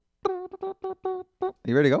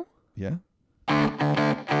You ready to go? Yeah.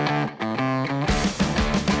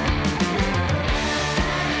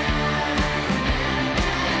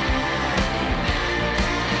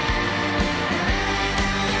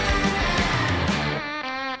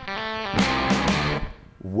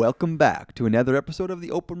 Welcome back to another episode of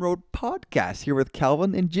the Open Road Podcast here with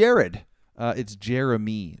Calvin and Jared. It's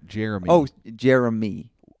Jeremy. Oh, Jeremy.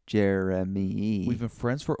 We've been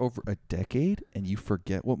friends for over a decade, and you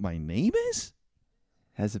forget what my name is?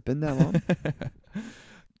 Has it been that long?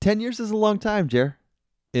 10 years is a long time, Jer.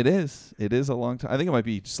 It is. It is a long time. I think it might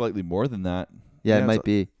be slightly more than that. Yeah, it might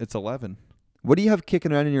be. It's 11. What do you have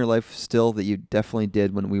kicking around in your life still that you definitely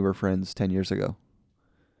did when we were friends 10 years ago?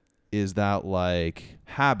 Is that like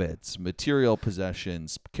habits, material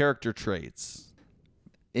possessions, character traits?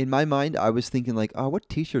 In my mind, I was thinking like, oh, what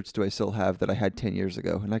T-shirts do I still have that I had 10 years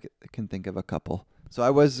ago? And I can think of a couple. So I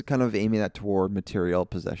was kind of aiming that toward material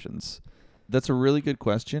possessions. That's a really good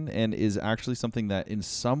question, and is actually something that in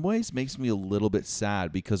some ways makes me a little bit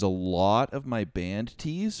sad, because a lot of my band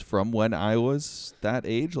tees from when I was that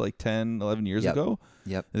age, like 10, 11 years ago,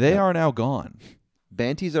 they are now gone.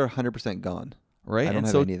 Band tees are 100% gone. Right? I don't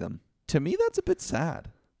have any of them. To me, that's a bit sad.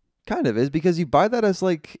 Kind of is, because you buy that as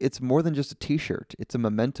like, it's more than just a T-shirt. It's a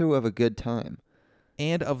memento of a good time.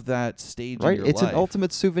 And of that stage in right? your It's life. an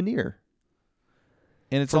ultimate souvenir.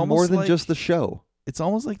 And it's for almost more than like, just the show. It's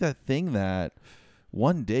almost like that thing that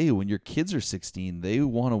one day when your kids are 16, they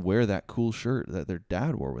want to wear that cool shirt that their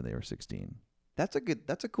dad wore when they were 16. That's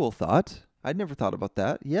a cool thought. I'd never thought about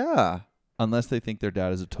that. Yeah. Unless they think their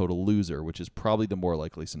dad is a total loser, which is probably the more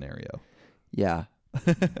likely scenario. Yeah.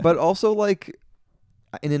 But also, like,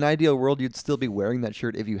 in an ideal world, you'd still be wearing that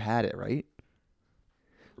shirt if you had it, right?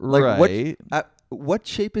 Like, right. What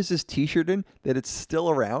shape is this T-shirt in that it's still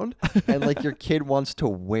around and, like, your kid wants to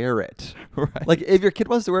wear it? Right. Like, if your kid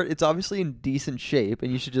wants to wear it, it's obviously in decent shape,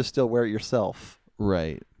 and you should just still wear it yourself.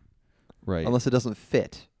 Right. Right. Unless it doesn't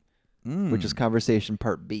fit, which is conversation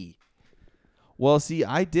part B. Well, see,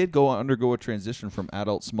 I did undergo a transition from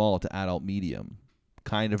adult small to adult medium,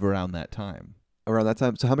 kind of around that time. Around that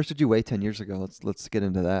time. So how much did you weigh 10 years ago? Let's get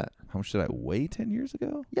into that. How much did I weigh 10 years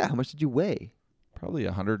ago? Yeah, how much did you weigh? Probably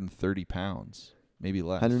 130 pounds, maybe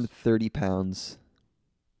less. 130 pounds.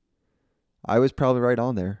 I was probably right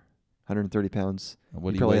on there. 130 pounds.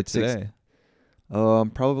 What do you weigh today? I'm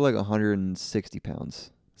probably like 160 pounds.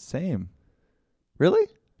 Same. Really?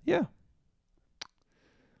 Yeah.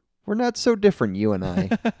 We're not so different, you and I.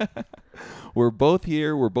 We're both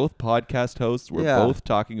here. We're both podcast hosts. We're both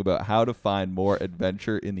talking about how to find more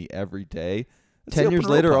adventure in the everyday. 10 years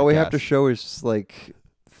later, all we have to show is like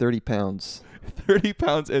 30 pounds. 30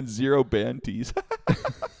 pounds and 0 band tees.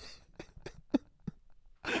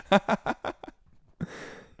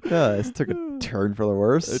 This took a turn for the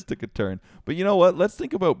worse. It took a turn. But you know what? Let's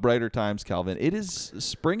think about brighter times, Calvin.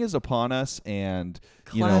 Spring is upon us, and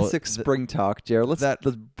classic spring talk, Jared. Let's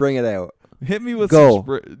bring it out. Hit me with go.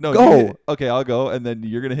 Go. Okay, I'll go, and then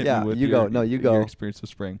you're gonna hit me with your experience with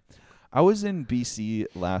spring. I was in BC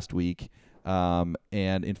last week, and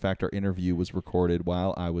in fact, our interview was recorded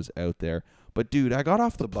while I was out there. But dude, I got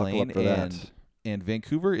off the plane and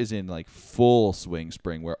Vancouver is in like full swing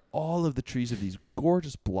spring, where all of the trees have these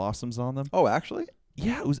gorgeous blossoms on them. Oh, actually?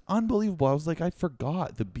 Yeah, it was unbelievable. I was like, I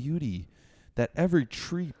forgot the beauty that every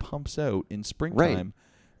tree pumps out in springtime. Right.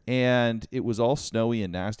 And it was all snowy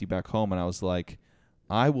and nasty back home, and I was like,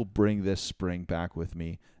 I will bring this spring back with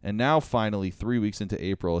me. And now finally, 3 weeks into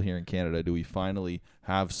April here in Canada, do we finally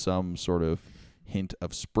have some sort of hint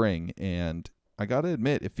of spring. And I got to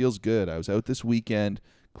admit, it feels good. I was out this weekend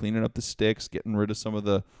cleaning up the sticks, getting rid of some of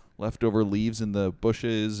the leftover leaves in the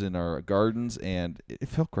bushes in our gardens, and it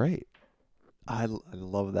felt great. I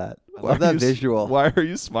love that. I love that visual. Why are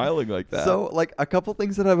you smiling like that? So, like, a couple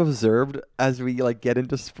things that I've observed as we, like, get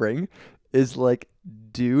into spring is, like,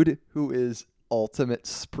 dude who is ultimate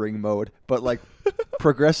spring mode, but, like,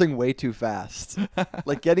 progressing way too fast.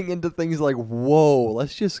 Like, getting into things like, whoa,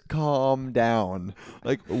 let's just calm down.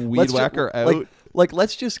 Like, weed whacker out. Like,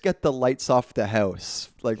 let's just get the lights off the house.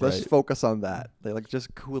 Like, let's focus on that. They, like,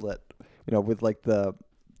 just cool it, with, like, the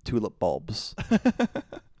tulip bulbs.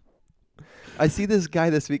 I see this guy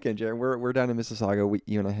this weekend, Jared. We're down in Mississauga.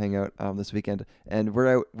 You and I hang out this weekend, and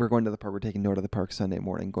we're going to the park. We're taking Noah to the park Sunday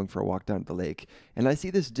morning, going for a walk down at the lake. And I see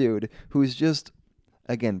this dude who's just,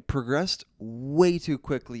 again, progressed way too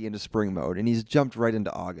quickly into spring mode, and he's jumped right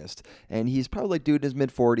into August. And he's probably like dude in his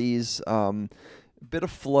mid-40s, bit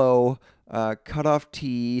of flow, cut off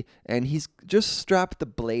tee, and he's just strapped the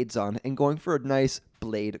blades on and going for a nice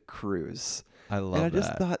blade cruise. I love that. And I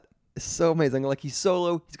just thought, so amazing. Like he's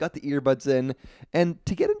solo, he's got the earbuds in, and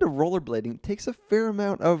to get into rollerblading takes a fair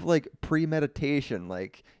amount of like premeditation.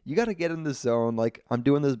 Like you got to get in the zone. Like I'm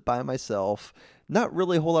doing this by myself. Not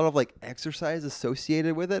really a whole lot of like exercise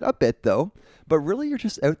associated with it. A bit though, but really you're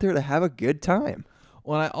just out there to have a good time.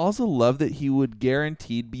 Well, I also love that he would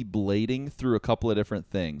guaranteed be blading through a couple of different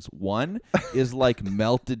things. One is like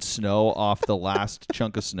melted snow off the last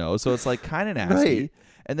chunk of snow, so it's like kind of nasty. Right.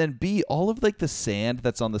 And then B, all of like the sand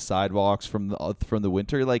that's on the sidewalks from the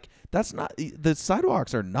winter, like that's not, the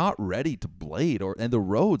sidewalks are not ready to blade, and the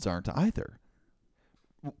roads aren't either.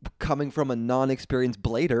 Coming from a non-experienced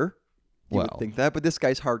blader, you would Well. think that, but this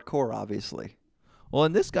guy's hardcore, obviously. Well,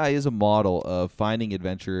 and this guy is a model of finding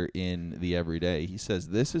adventure in the everyday. He says,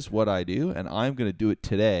 this is what I do, and I'm going to do it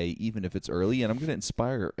today, even if it's early, and I'm going to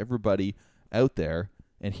inspire everybody out there.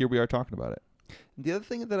 And here we are talking about it. The other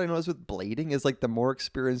thing that I notice with blading is like the more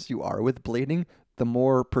experienced you are with blading, the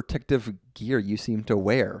more protective gear you seem to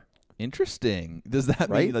wear. Interesting. Does that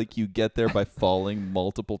Right? mean like you get there by falling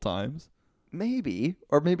multiple times? Maybe.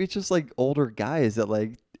 Or maybe it's just like older guys that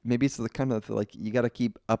like, maybe it's the kind of like you got to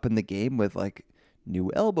keep up in the game with like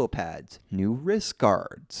new elbow pads, new wrist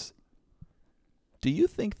guards, Do you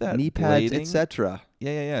think that knee pads, blading, etc.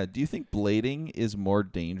 Yeah. Do you think blading is more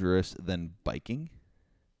dangerous than biking?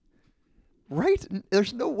 Right?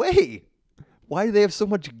 There's no way. Why do they have so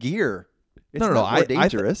much gear? It's No. not more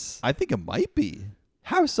dangerous. I think it might be.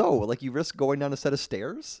 How so? Like you risk going down a set of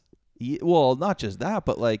stairs? Well, not just that,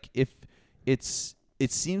 but like if it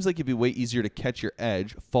seems like it'd be way easier to catch your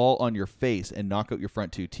edge, fall on your face, and knock out your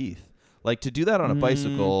front two teeth. Like to do that on a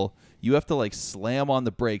bicycle, you have to like slam on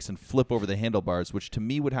the brakes and flip over the handlebars, which to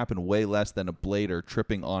me would happen way less than a blader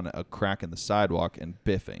tripping on a crack in the sidewalk and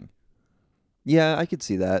biffing. Yeah, I could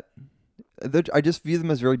see that. I just view them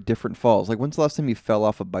as very different falls. Like, when's the last time you fell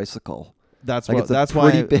off a bicycle? That's Like, what. it's a That's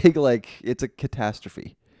pretty why. big. Like, it's a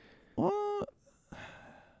catastrophe. Well,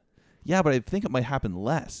 yeah, but I think it might happen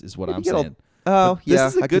less. Is what Maybe I'm get all- saying. Oh, But yeah,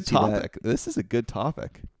 This is a I good could see that. topic. This is a good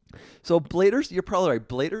topic. So bladers, you're probably right.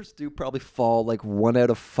 Bladers do probably fall like 1 out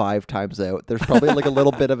of 5 times out. There's probably like a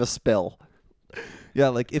little bit of a spill. Yeah,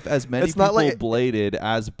 like if as many It's not people like- bladed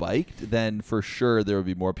as biked, then for sure there would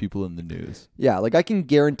be more people in the news. Yeah, like I can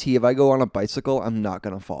guarantee if I go on a bicycle, I'm not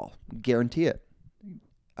gonna fall. Guarantee it.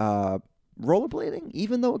 Rollerblading,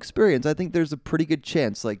 even though experience, I think there's a pretty good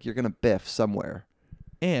chance like you're gonna biff somewhere.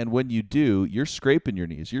 And when you do, you're scraping your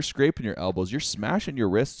knees, you're scraping your elbows, you're smashing your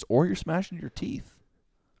wrists, or you're smashing your teeth.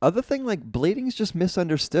 Other thing, like blading is just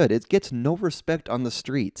misunderstood. It gets no respect on the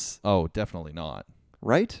streets, Oh, definitely not.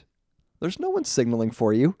 right? There's no one signaling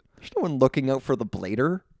for you. There's no one looking out for the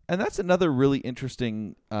blader. And that's another really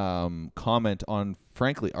interesting comment on,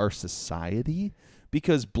 frankly, our society,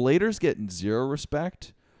 because bladers get zero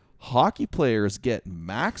respect, hockey players get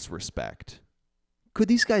max respect. Could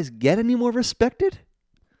these guys get any more respected?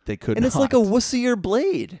 They could And not. it's like a wussier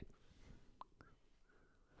blade.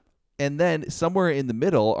 And then somewhere in the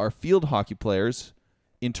middle are field hockey players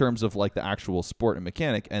in terms of like the actual sport and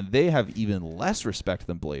mechanic, and they have even less respect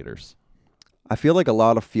than bladers. I feel like a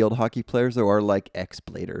lot of field hockey players though are like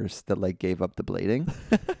ex-bladers that like gave up the blading.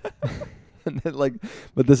 And then like,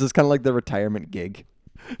 but this is kind of like the retirement gig.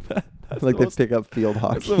 Like they pick up field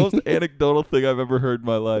hockey. That's the most anecdotal thing I've ever heard in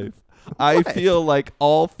my life. I feel like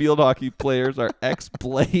all field hockey players are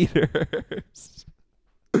ex-bladers.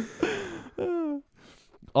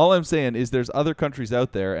 All I'm saying is there's other countries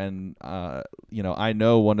out there, and I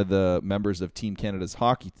know one of the members of Team Canada's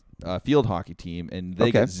field hockey team, and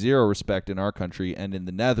they get zero respect in our country. And in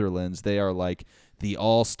the Netherlands, they are like the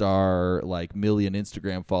all-star, like million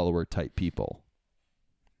Instagram follower type people.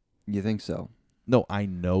 You think so? No, I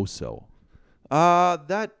know so.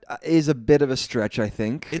 That is a bit of a stretch, I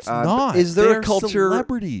think. It's not. Is there They're a culture?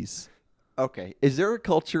 Celebrities. Okay. Is there a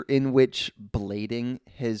culture in which blading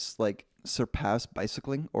has like surpassed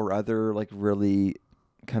bicycling or other like really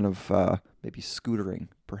kind of maybe scootering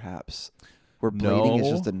perhaps, where blading is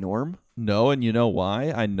just a norm? No, and you know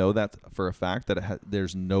why? I know that for a fact that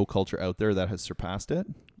there's no culture out there that has surpassed it.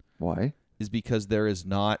 Why? Is because there is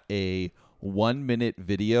not a 1-minute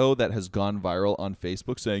video that has gone viral on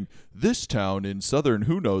Facebook saying this town in southern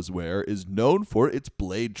who knows where is known for its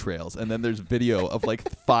blade trails, and then there's video of like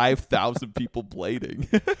 5,000 people blading.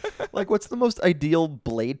 Like, what's the most ideal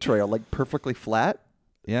blade trail? Like perfectly flat?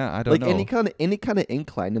 Yeah, I don't Like know. any kind of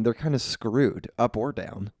incline, and they're kind of screwed up or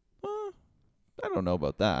down. I don't know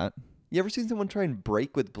about that. You ever seen someone try and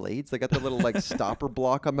brake with blades? They got the little like stopper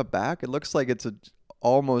block on the back. It looks like it's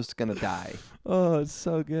almost gonna die. Oh, it's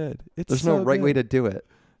so good. There's no right way to do it.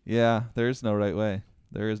 Yeah, there is no right way.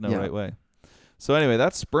 There is no Yeah. right way. So anyway,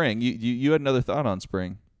 that's spring. You had another thought on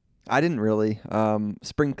spring. I didn't really.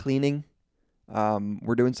 Spring cleaning.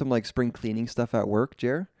 We're doing some like spring cleaning stuff at work,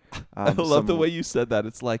 Jer. I love the Some way you said that.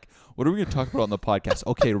 It's like, what are we going to talk about on the podcast?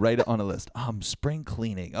 Okay, write it on a list. Spring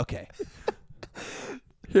cleaning. Okay.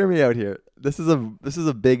 Hear me out here. This is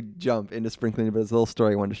a big jump into spring cleaning, but it's a little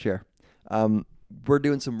story I wanted to share. We're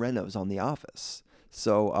doing some renos on the office.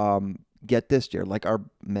 So get this, Jer. Like our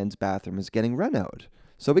men's bathroom is getting renoed.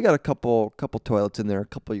 So we got a couple toilets in there, a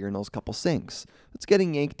couple urinals, a couple sinks. It's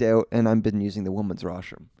getting yanked out, and I've been using the women's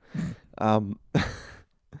washroom. Um,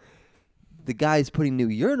 the guy's putting new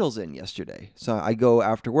urinals in yesterday. So I go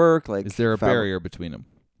after work. Like, Is there a barrier between them?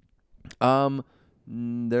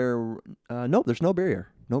 No, there's no barrier.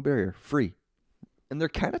 No barrier. Free. And they're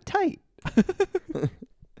kind of tight.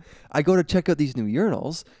 I go to check out these new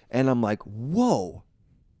urinals, and I'm like, whoa.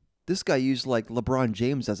 This guy used like LeBron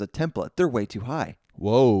James as a template. They're way too high.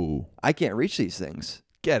 Whoa. I can't reach these things.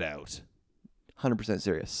 Get out. 100%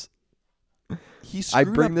 serious. He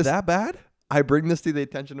screwed up that bad? I bring this to the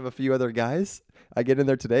attention of a few other guys. I get in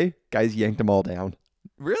there today. Guys yanked them all down.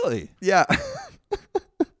 Really? Yeah.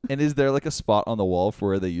 And is there like a spot on the wall for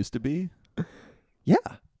where they used to be? Yeah.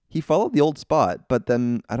 He followed the old spot, but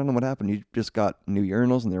then I don't know what happened. You just got new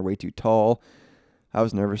urinals and they're way too tall. I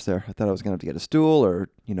was nervous there. I thought I was going to have to get a stool or,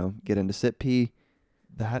 get into sit pee.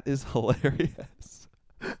 That is hilarious.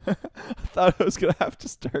 I thought I was going to have to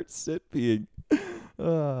start sit peeing.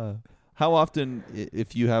 How often,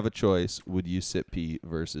 if you have a choice, would you sit pee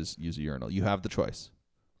versus use a urinal? You have the choice.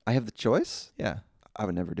 I have the choice? Yeah. I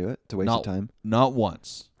would never do it. It's a waste of time. Not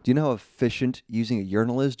once. Do you know how efficient using a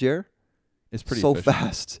urinal is, Jer? It's pretty so efficient.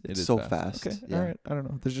 fast. It's so fast. Okay, yeah. all right. I don't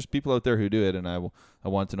know. There's just people out there who do it, and I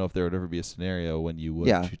want to know if there would ever be a scenario when you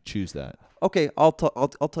would choose that. Okay, I'll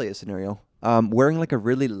tell you a scenario. Wearing like a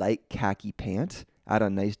really light khaki pant at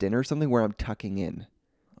a nice dinner or something where I'm tucking in.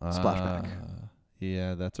 Splashback.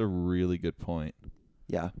 Yeah, that's a really good point.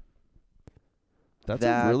 Yeah. That's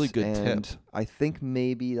a really good tip. I think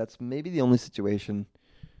that's the only situation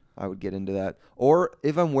I would get into that. Or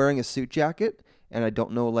if I'm wearing a suit jacket and I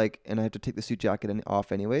don't know, and I have to take the suit jacket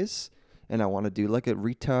off anyways, and I want to do like a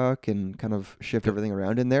retuck and kind of shift everything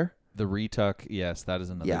around in there. The retuck, yes, that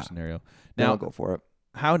is another scenario. Now Now, I'll go for it.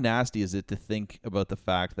 how nasty is it to think about the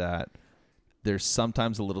fact that there's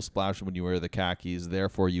sometimes a little splash when you wear the khakis,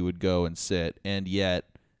 therefore you would go and sit, and yet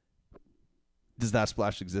does that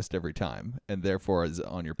splash exist every time, and therefore is it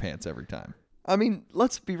on your pants every time? I mean,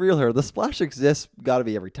 let's be real here. The splash exists got to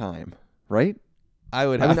be every time, right?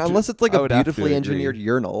 Unless it's like a beautifully engineered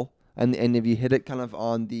urinal, and if you hit it kind of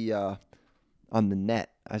on the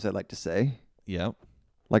net, as I like to say. Yeah.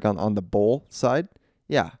 Like on the bowl side.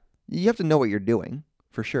 Yeah. You have to know what you're doing,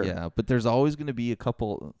 for sure. Yeah, but there's always going to be a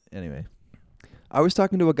couple. Anyway. I was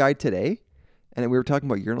talking to a guy today, and we were talking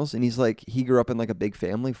about urinals, and he's like, he grew up in like a big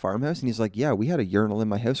family farmhouse, and he's like, yeah, we had a urinal in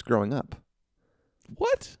my house growing up.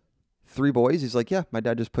 What? 3 boys. He's like, yeah, my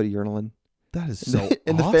dad just put a urinal in. That is so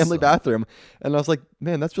in the family bathroom. And I was like,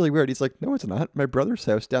 man, that's really weird. He's like, no, it's not. My brother's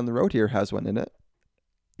house down the road here has one in it.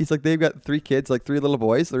 He's like, they've got 3 kids, like 3 little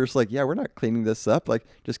boys. They're just like, yeah, we're not cleaning this up. Like,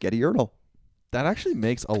 just get a urinal. That actually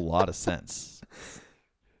makes a lot of sense.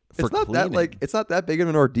 It's not that big of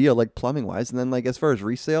an ordeal, like plumbing wise. And then like as far as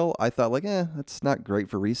resale, I thought like, that's not great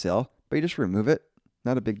for resale. But you just remove it.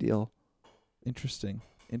 Not a big deal. Interesting.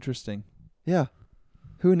 Yeah.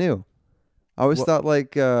 Who knew? I always thought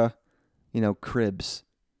like cribs.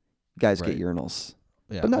 Guys get urinals.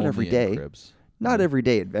 Yeah, but not every day. Cribs. Not every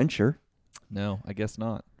day adventure. No, I guess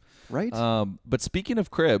not. Right? But speaking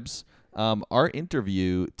of cribs, our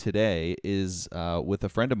interview today is with a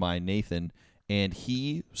friend of mine, Nathan, and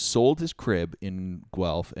he sold his crib in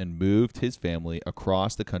Guelph and moved his family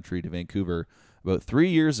across the country to Vancouver about 3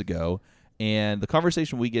 years ago. And the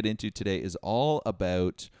conversation we get into today is all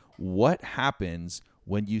about what happens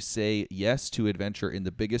when you say yes to adventure in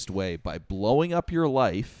the biggest way by blowing up your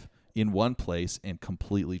life in one place and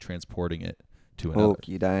completely transporting it to another.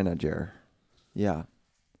 Okie Diana Jer. Yeah.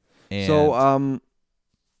 And so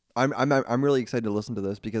I'm really excited to listen to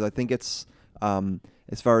this because I think it's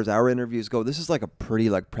as far as our interviews go, this is like a pretty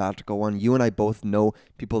like practical one. You and I both know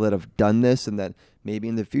people that have done this and that maybe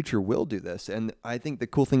in the future will do this. And I think the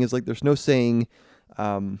cool thing is like there's no saying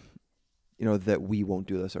that we won't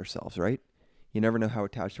do this ourselves, right? You never know how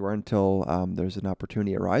attached you are until there's an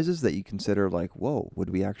opportunity arises that you consider like, whoa, would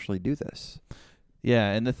we actually do this?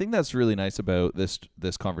 Yeah, and the thing that's really nice about this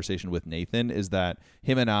conversation with Nathan is that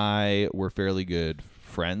him and I were fairly good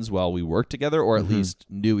friends while we worked together, or at least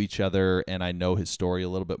knew each other, and I know his story a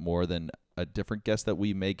little bit more than a different guest that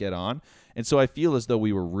we may get on. And so I feel as though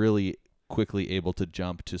we were really quickly able to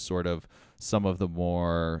jump to sort of some of the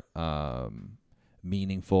more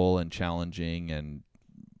meaningful and challenging and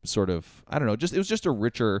sort of, I don't know, it was just a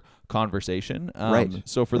richer conversation. Right.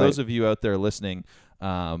 So for those of you out there listening,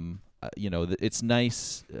 it's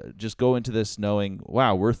nice. Just go into this knowing,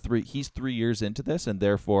 wow, he's 3 years into this, and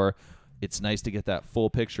therefore it's nice to get that full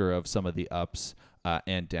picture of some of the ups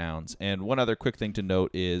and downs. And one other quick thing to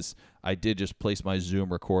note is I did just place my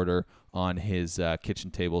Zoom recorder on his kitchen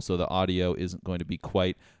table, so the audio isn't going to be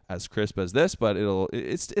quite as crisp as this, but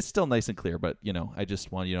it's still nice and clear. But I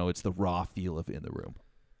just want it's the raw feel of in the room.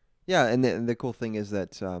 Yeah, and the cool thing is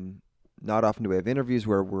that not often do we have interviews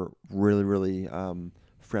where we're really, really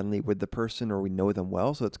friendly with the person or we know them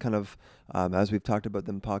well. So it's kind of, as we've talked about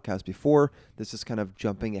in the podcast before, this is kind of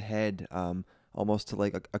jumping ahead almost to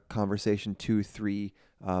like a conversation 2-3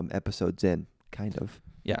 episodes in, kind of.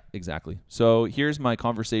 Yeah, exactly. So here's my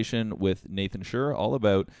conversation with Nathan Shurr all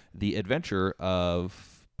about the adventure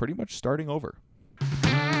of pretty much starting over.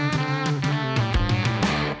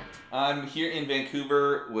 I'm here in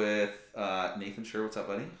Vancouver with Nathan Shurr. What's up,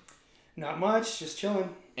 buddy? Not much, just chilling.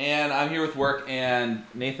 And I'm here with work, and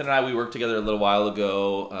Nathan and I, we worked together a little while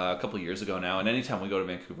ago, a couple years ago now, and anytime we go to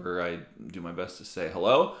Vancouver, I do my best to say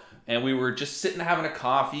hello. And we were just sitting having a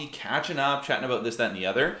coffee, catching up, chatting about this, that, and the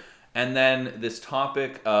other. And then this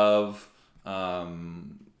topic of,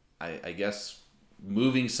 I guess,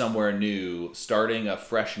 moving somewhere new, starting a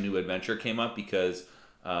fresh new adventure came up because,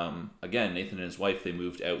 again, Nathan and his wife, they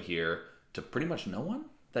moved out here to pretty much no one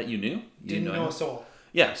that you knew. Didn't know a soul.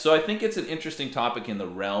 Yeah, so I think it's an interesting topic in the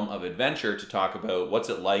realm of adventure to talk about what's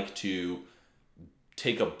it like to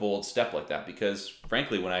take a bold step like that. Because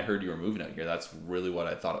frankly, when I heard you were moving out here, that's really what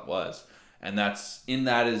I thought it was. And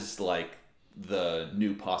that is like the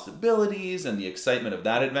new possibilities and the excitement of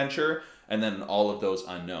that adventure, and then all of those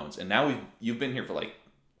unknowns. And now you've been here for like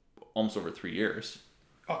almost over 3 years.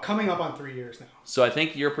 Oh, coming up on 3 years now. So I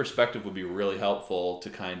think your perspective would be really helpful to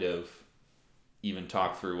kind of even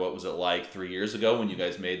talk through what was it like 3 years ago when you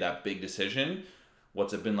guys made that big decision.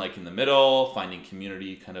 What's it been like in the middle, finding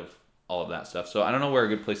community, kind of all of that stuff. So I don't know where a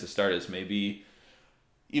good place to start is. Maybe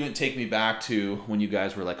even take me back to when you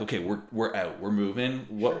guys were like, okay, we're out, we're moving.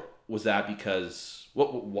 What Sure. was that? Because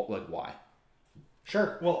what like why?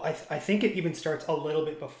 Sure. Well, I think it even starts a little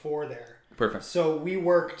bit before there. Perfect. So we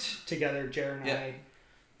worked together, Jared and I,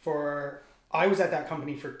 I was at that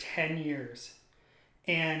company for 10 years.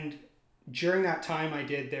 And during that time, I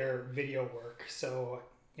did their video work. So,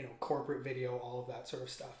 corporate video, all of that sort of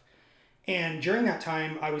stuff. And during that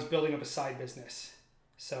time, I was building up a side business.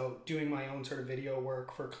 So doing my own sort of video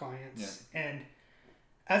work for clients. Yeah. And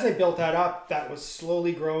as I built that up, that was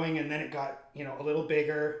slowly growing, and then it got, a little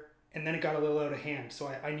bigger, and then it got a little out of hand. So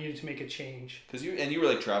I needed to make a change. Because you were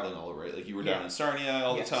like traveling all over, right? Like you were down in Sarnia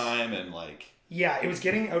all the time, and like... Yeah, it was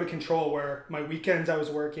getting out of control where my weekends I was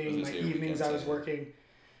working, my evenings I was working,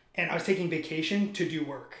 and I was taking vacation to do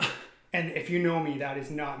work. And if you know me, that is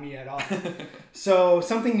not me at all. So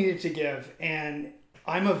something needed to give, and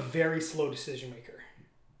I'm a very slow decision maker.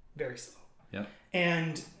 Very slow. Yeah.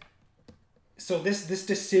 And so this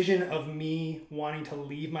decision of me wanting to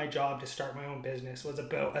leave my job to start my own business was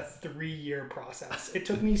about a 3-year process. It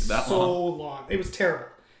took me so long. It was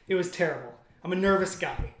terrible. I'm a nervous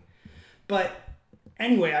guy. But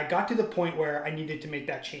anyway, I got to the point where I needed to make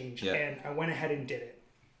that change, and I went ahead and did it.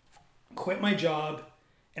 Quit my job,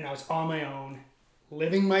 and I was on my own,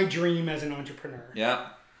 living my dream as an entrepreneur. Yeah.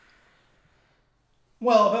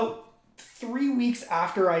 Well, about 3 weeks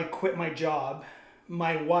after I quit my job,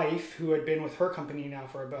 my wife, who had been with her company now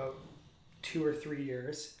for about 2 or 3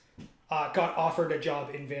 years, got offered a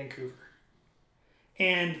job in Vancouver.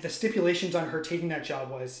 And the stipulations on her taking that job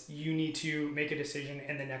was, you need to make a decision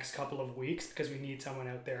in the next couple of weeks because we need someone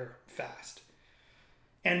out there fast.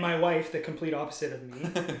 And my wife, the complete opposite of me,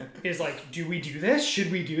 is like, do we do this?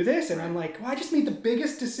 Should we do this? And I'm like, well, I just made the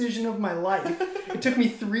biggest decision of my life. It took me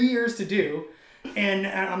 3 years to do. And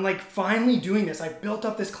I'm like, finally doing this. I've built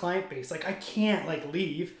up this client base. Like, I can't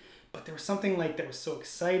leave. But there was something that was so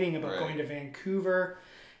exciting about going to Vancouver.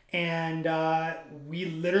 And we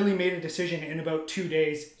literally made a decision in about 2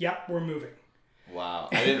 days. Yep, we're moving. Wow.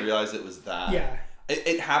 I didn't realize it was that. Yeah.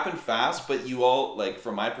 It happened fast, but you all,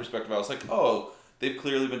 from my perspective, I was like, oh, they've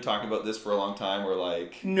clearly been talking about this for a long time. We're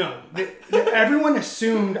like... No. Everyone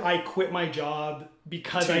assumed I quit my job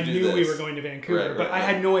because I knew we were going to Vancouver. But I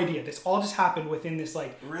had no idea. This all just happened within this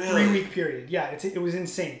 3-week period. Yeah, it was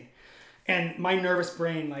insane. And my nervous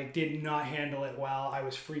brain did not handle it well. I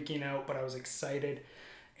was freaking out, but I was excited.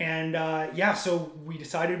 And so we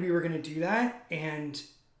decided we were going to do that. And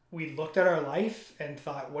we looked at our life and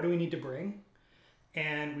thought, what do we need to bring?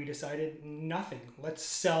 And we decided nothing. Let's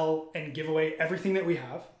sell and give away everything that we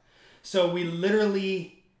have. So we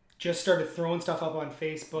literally just started throwing stuff up on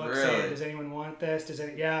Facebook, saying, Really? does anyone want this?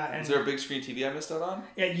 Yeah. And Is there a big screen TV I missed out on?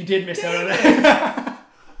 yeah, you did miss out on that.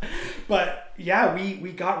 But yeah,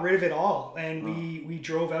 we got rid of it all, and we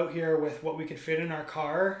drove out here with what we could fit in our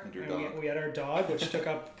car. And your And dog. we had our dog, which took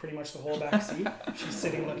up pretty much the whole back seat. She's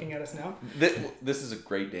sitting looking at us now. This is a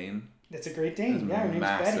Great Dane. It's a Great Dane. Yeah, her name's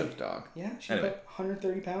Massive Betty. dog. Yeah, she's Anyway. about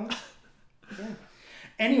 130 pounds. Yeah.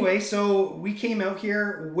 Anyway, so we came out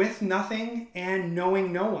here with nothing and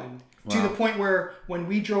knowing no one. To Wow. the point where when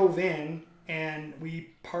we drove in and we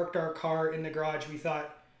parked our car in the garage, we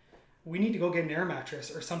thought, we need to go get an air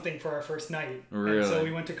mattress or something for our first night. Really? And so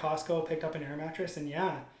we went to Costco, picked up an air mattress, and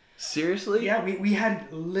Seriously? yeah, we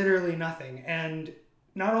had literally nothing. And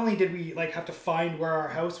not only did we like have to find where our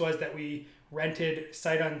house was that we rented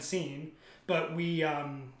sight unseen, but we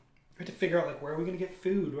had to figure out like where are we gonna get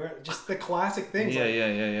food, where just the classic things. Yeah, like,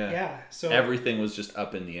 yeah. yeah. So Everything was just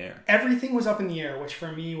up in the air. everything was up in the air, which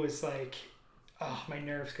for me was like, oh, my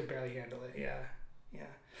nerves could barely handle it. Yeah.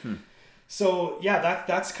 So yeah,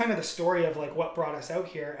 that's kind of the story of like what brought us out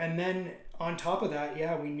here. And then on top of that,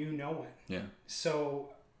 yeah, we knew no one. Yeah. So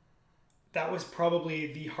that was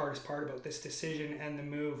probably the hardest part about this decision and the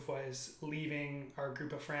move, was leaving our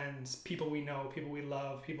group of friends, people we know, people we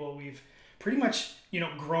love, people we've pretty much,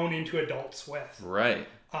 grown into adults with. Right.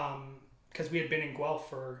 Because we had been in Guelph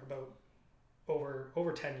for about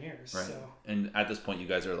over 10 years. Right. So And at this point, you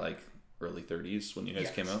guys are like early 30s when you guys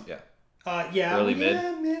Yes. came out? Yeah. yeah, Early mid?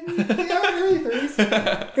 early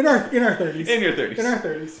 30s. In our 30s. In your 30s. In our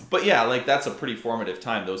 30s. But yeah, like that's a pretty formative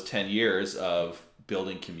time, those 10 years of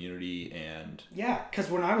building community and... Yeah, because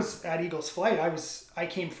when I was at Eagles Flight, I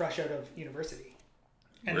came fresh out of university,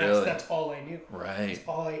 and Really? that's all I knew. Right. That's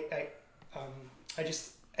all I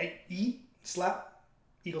eat, slept,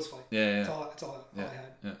 Eagles Flight. Yeah. That's all I had.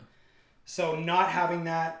 Yeah. So not having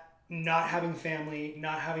that, not having family,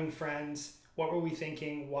 not having friends, what were we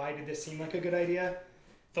thinking? Why did this seem like a good idea?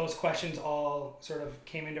 Those questions all sort of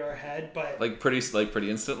came into our head, but Like pretty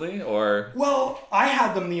instantly, or... well, I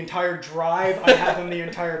had them the entire drive. I had them the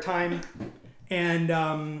entire time, and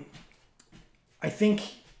I think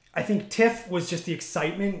Tiff was just the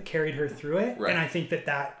excitement carried her through it, Right. and I think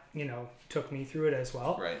that took me through it as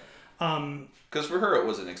well. Right. Because for her, it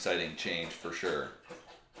was an exciting change for sure.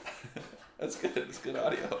 That's good. It's good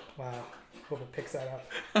audio. Wow. Hope it picks that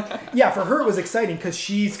up. Yeah, for her it was exciting because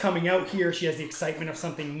she's coming out here. She has the excitement of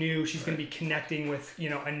something new. She's going to be connecting with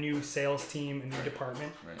a new sales team, a new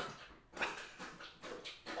department. Right.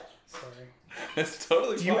 Sorry. It's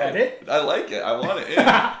totally Do you fine. edit? I like it. I want it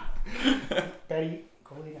in. Betty,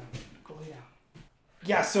 go lay down. Go lay down.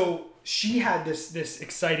 Yeah, so she had this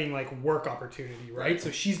exciting like work opportunity, right?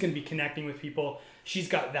 So she's going to be connecting with people. She's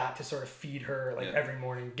got that to sort of feed her like every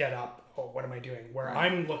morning. Get up. Oh, what am I doing? Where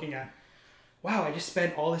I'm looking at, wow, I just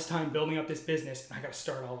spent all this time building up this business and I got to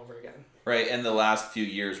start all over again. Right, and the last few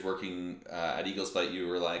years working at Eagles Flight, you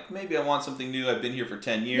were like, maybe I want something new. I've been here for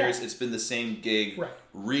 10 years. Yeah. It's been the same gig, Right.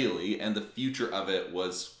 really, and the future of it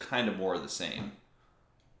was kind of more of the same.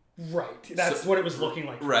 Right. That's what it was looking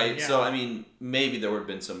like. for me, Right, yeah. so, I mean, maybe there would have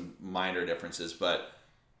been some minor differences, but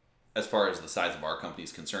as far as the size of our company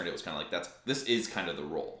is concerned, it was kind of like, this is kind of the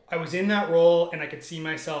role. I was in that role and I could see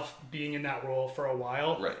myself being in that role for a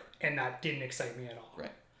while. Right. And that didn't excite me at all.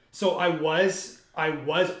 Right. So I was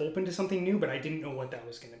open to something new, but I didn't know what that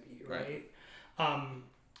was going to be, right?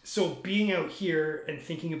 So being out here and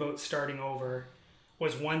thinking about starting over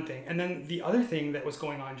was one thing. And then the other thing that was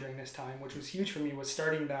going on during this time, which was huge for me, was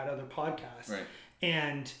starting that other podcast. Right.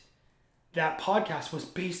 And that podcast was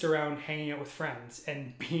based around hanging out with friends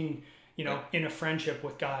and being, in a friendship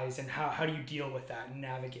with guys, and how do you deal with that and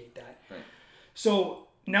navigate that. Right. So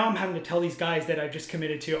now I'm having to tell these guys that I've just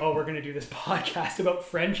committed to, we're going to do this podcast about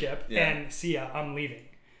friendship, and see ya, I'm leaving.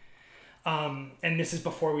 And this is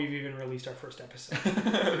before we've even released our first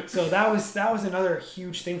episode. So that was another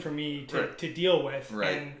huge thing for me to deal with.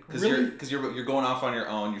 Right, And because really, you're going off on your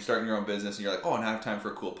own. You're starting your own business, and you're like, oh, now I have time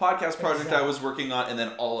for a cool podcast project I Exactly. was working on, and then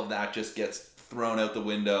all of that just gets thrown out the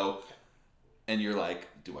window, and you're like,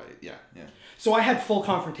 yeah. So I had full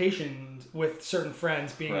confrontations with certain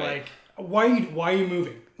friends being Right. like, why are you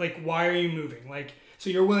moving? Like, why are you moving? Like,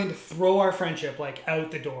 so you're willing to throw our friendship like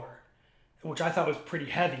out the door, which I thought was pretty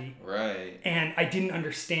heavy. Right. And I didn't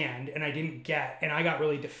understand and I didn't get, and I got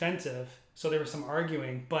really defensive. So there was some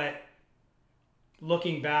arguing, but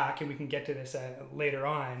looking back, and we can get to this later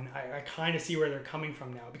on, I kind of see where they're coming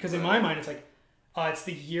from now. Because in my mind, it's like, it's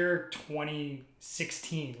the year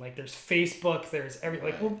 2016. Like there's Facebook, there's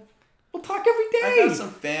everything. Like, we'll We'll talk every I day. got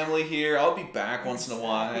some family here. I'll be back once in a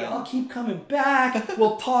Exactly. while. I'll keep coming back.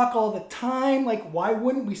 We'll talk all the time. Like, why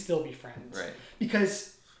wouldn't we still be friends? Right.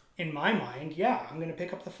 Because in my mind, yeah, I'm going to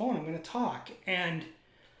pick up the phone. I'm going to talk. And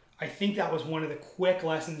I think that was one of the quick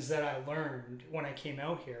lessons that I learned when I came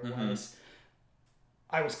out here was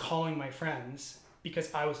I was calling my friends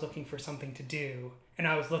because I was looking for something to do and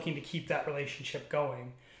I was looking to keep that relationship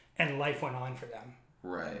going, and life went on for them.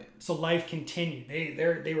 Right. So life continued.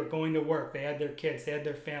 They were going to work. They had their kids. They had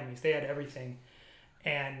their families. They had everything.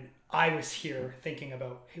 And I was here thinking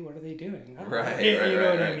about, hey, what are they doing? Right. You know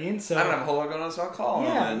what I mean? So I don't have a whole lot going on, so I'll call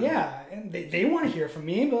them. Yeah. And they want to hear from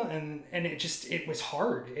me, but and it was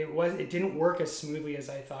hard. It didn't work as smoothly as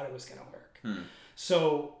I thought it was going to work.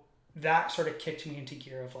 So that sort of kicked me into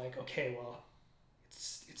gear of like, okay, well,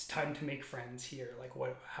 it's time to make friends here. Like,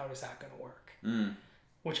 how is that going to work?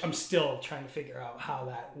 Which I'm still trying to figure out how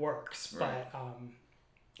that works. Right. But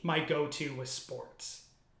my go-to was sports.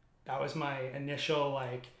 That was my initial,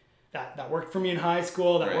 like, that worked for me in high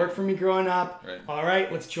school. That worked for me growing up. Right. All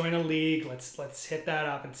right, let's join a league. Let's hit that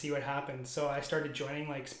up and see what happens. So I started joining,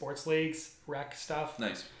 like, sports leagues, rec stuff.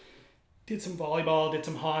 Nice. Did some volleyball, did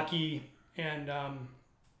some hockey, and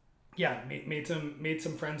made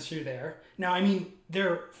some friends through there. Now, I mean,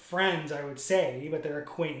 they're friends, I would say, but they're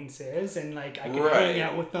acquaintances, and like I can hang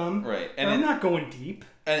out with them. Right. And I'm not going deep.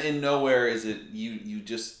 And in nowhere is it you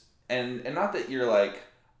just and not that you're like,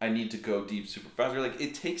 I need to go deep super fast. You're like,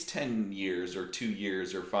 it takes 10 years or 2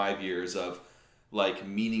 years or 5 years of like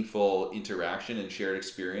meaningful interaction and shared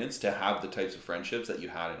experience to have the types of friendships that you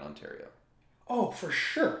had in Ontario. Oh, for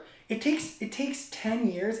sure. It takes 10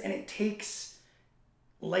 years, and it takes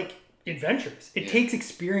like adventures. It takes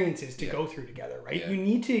experiences to go through together, right? Yeah.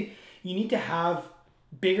 You need to have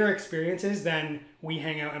bigger experiences than we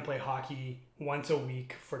hang out and play hockey once a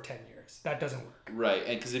week for 10 years. That doesn't work. Right.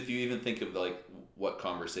 And because if you even think of like what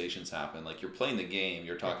conversations happen, like you're playing the game,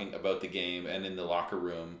 you're talking about the game, and in the locker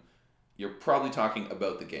room, you're probably talking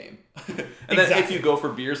about the game. And then if you go for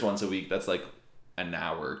beers once a week, that's like an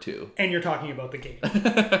hour or two. And you're talking about the game.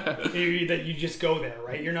 That you just go there,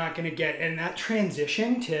 right? You're not going to get... And that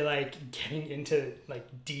transition to, like, getting into, like,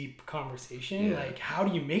 deep conversation, like, how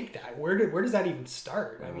do you make that? Where does that even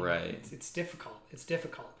start? I mean, it's difficult. It's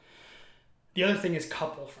difficult. The other thing is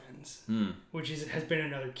couple friends, which has been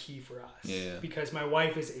another key for us. Yeah. Because my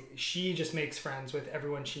wife she just makes friends with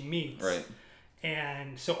everyone she meets. Right.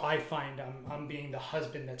 And so I find I'm being the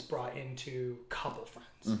husband that's brought into couple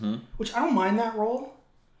friends, which I don't mind that role,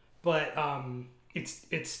 but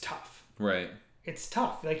it's tough. Right. It's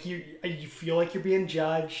tough. Like you feel like you're being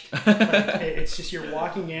judged. Like it's just you're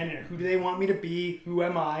walking in and who do they want me to be? Who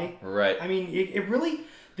am I? Right. I mean, it really,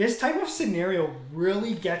 this type of scenario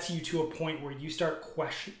really gets you to a point where you start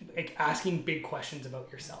asking big questions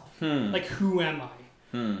about yourself. Like, who am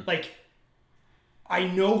I? Like, I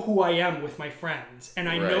know who I am with my friends, and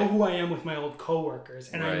I know who I am with my old coworkers,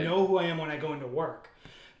 and I know who I am when I go into work.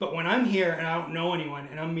 But when I'm here and I don't know anyone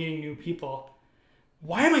and I'm meeting new people,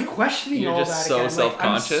 why am I questioning all that again? You're just so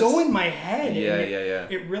self-conscious. I'm so in my head. Yeah.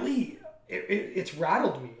 It really, it's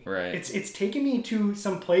rattled me. Right. It's taken me to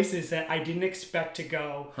some places that I didn't expect to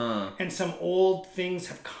go, and some old things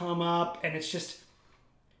have come up, and it's just...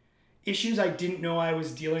 issues I didn't know I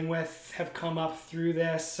was dealing with have come up through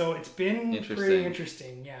this, so it's been pretty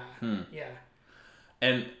interesting. Yeah.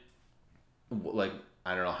 And like,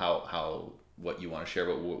 I don't know how what you want to share,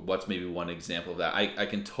 but what's maybe one example of that? I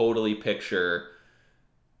can totally picture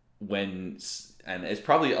when, and it's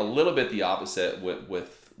probably a little bit the opposite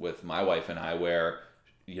with my wife and I, where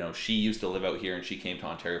she used to live out here and she came to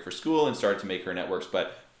Ontario for school and started to make her networks,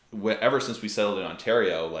 but ever since we settled in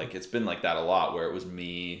Ontario, like it's been like that a lot, where it was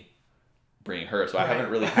me bringing her, so I haven't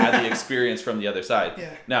really had the experience from the other side.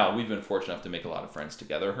 Yeah. Now we've been fortunate enough to make a lot of friends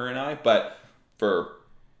together, her and I, but for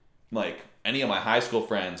like any of my high school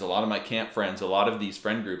friends, a lot of my camp friends, a lot of these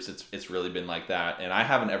friend groups, it's really been like that, and I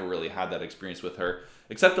haven't ever really had that experience with her,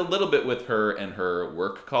 except a little bit with her and her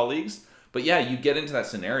work colleagues. But yeah, you get into that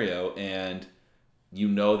scenario and you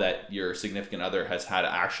know that your significant other has had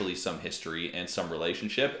actually some history and some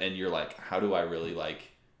relationship, and you're like, how do I really like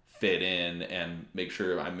fit in and make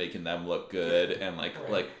sure I'm making them look good, and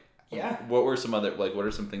what were some other, like, what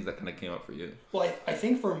are some things that kind of came up for you? Well, I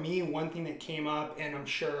think for me, one thing that came up, and I'm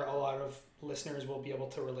sure a lot of listeners will be able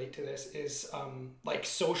to relate to this, is like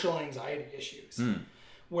social anxiety issues,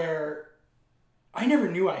 where I never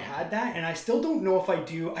knew I had that, and I still don't know if I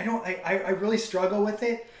do. I really struggle with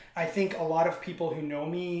it. I think a lot of people who know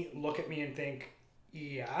me look at me and think,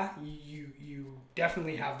 Yeah, you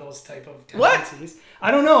definitely have those type of What? tendencies.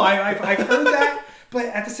 I don't know. I've heard that, but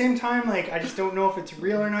at the same time, like I just don't know if it's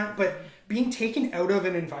real or not. But being taken out of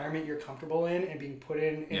an environment you're comfortable in and being put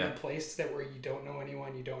in a place that where you don't know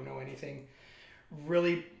anyone, you don't know anything,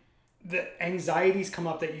 really, the anxieties come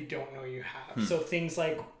up that you don't know you have. So things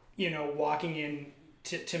like walking in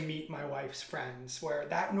to meet my wife's friends, where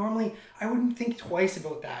that normally I wouldn't think twice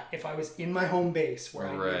about that if I was in my home base where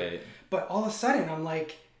I knew it. But all of a sudden I'm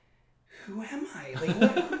like, who am I? Like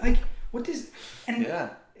what? Like what does? And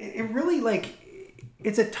it really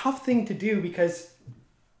it's a tough thing to do because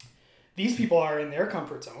these people are in their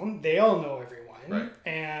comfort zone. They all know everyone, right.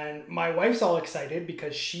 And my wife's all excited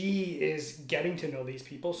because she is getting to know these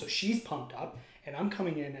people, so she's pumped up, and I'm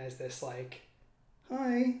coming in as this like,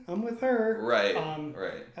 hi, I'm with her. Right.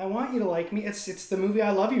 Right. I want you to like me. It's the movie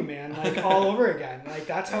I Love You, man. Like all over again. Like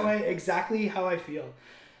that's exactly how I feel.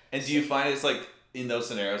 And do you find it's like in those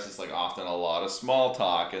scenarios, it's like often a lot of small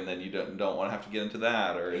talk, and then you don't want to have to get into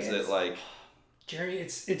that, or is it like? Jeremy,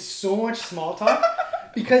 it's so much small talk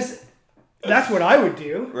because that's what I would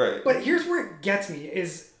do. Right. But here's where it gets me: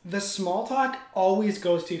 is the small talk always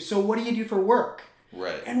goes to, so what do you do for work?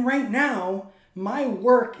 Right. And right now, my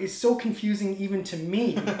work is so confusing even to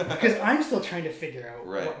me because I'm still trying to figure out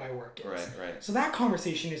what my work is. Right. So that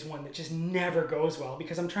conversation is one that just never goes well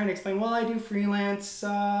because I'm trying to explain, well, I do freelance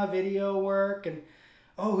video work, and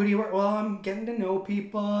who do you work? Well, I'm getting to know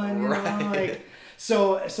people, and you know, like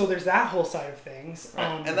so there's that whole side of things.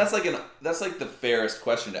 Right. And that's like the fairest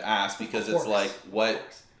question to ask because it's like what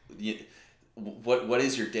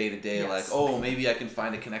is your day-to-day like, maybe I can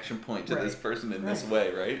find a connection point to this person in this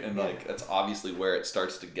way, right? And like that's obviously where it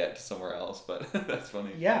starts to get to somewhere else, but that's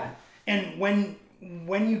funny. Yeah. And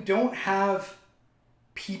when you don't have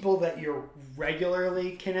people that you're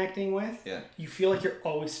regularly connecting with, you feel like you're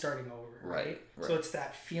always starting over, right? So it's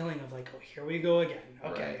that feeling of like, here we go again.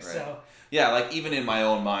 Okay, so yeah, like even in my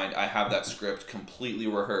own mind, I have that script completely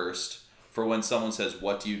rehearsed for when someone says,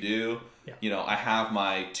 "What do you do?" Yeah. I have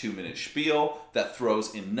my 2-minute spiel that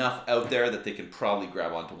throws enough out there that they can probably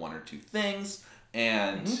grab onto one or two things.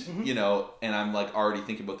 And, and I'm like already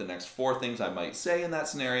thinking about the next 4 things I might say in that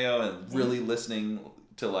scenario and really listening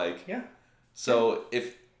to like, so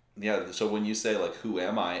so when you say like, who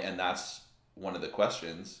am I? And that's one of the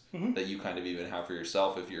questions that you kind of even have for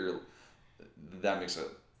yourself, that makes it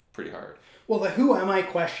pretty hard. Well, the who am I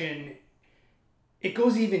question, it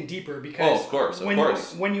goes even deeper because of course.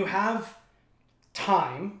 When you have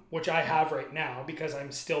time, which I have right now because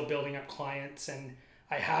I'm still building up clients and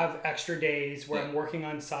I have extra days where I'm working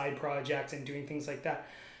on side projects and doing things like that,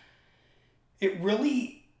 it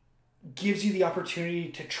really gives you the opportunity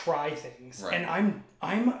to try things. Right. And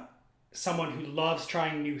I'm someone who loves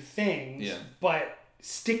trying new things, but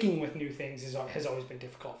sticking with new things has always been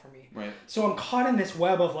difficult for me. Right. So I'm caught in this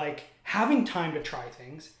web of like having time to try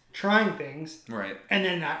things, trying things, right, and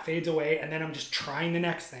then that fades away, and then I'm just trying the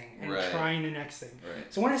next thing and trying the next thing.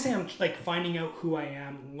 Right. So when I say I'm like finding out who I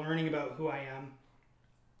am, learning about who I am,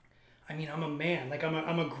 I mean I'm a man, like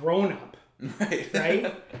I'm a grown up,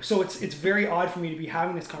 right? So it's very odd for me to be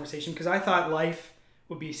having this conversation because I thought life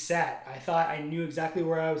would be set. I thought I knew exactly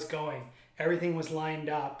where I was going. Everything was lined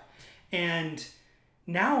up, and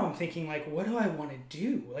now I'm thinking like, what do I want to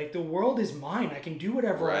do? Like the world is mine. I can do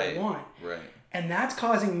whatever I want. Right. And that's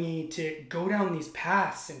causing me to go down these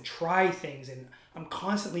paths and try things. And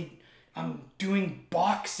I'm doing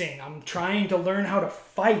boxing. I'm trying to learn how to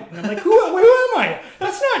fight. And I'm like, who am I?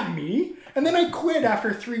 That's not me. And then I quit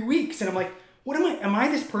after 3 weeks. And I'm like, what am I? Am I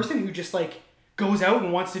this person who just like goes out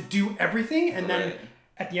and wants to do everything? And then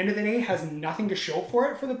at the end of the day has nothing to show for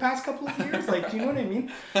it for the past couple of years? Like, do you know what I mean?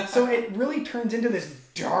 So it really turns into this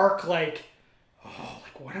dark, like,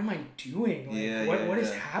 what am I doing? Like, what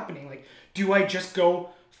is happening? Like, do I just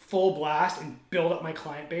go full blast and build up my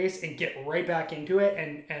client base and get right back into it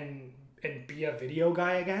and be a video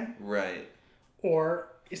guy again? Right. Or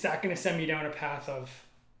is that going to send me down a path of,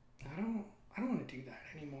 I don't want to do that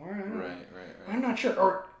anymore. Right. I'm not sure.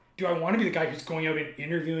 Or do I want to be the guy who's going out and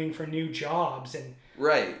interviewing for new jobs and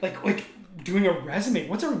like doing a resume?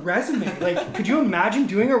 What's a resume? Like, could you imagine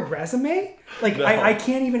doing a resume? Like, no. I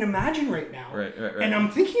can't even imagine right now. Right. And I'm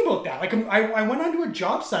thinking about that. Like, I went onto a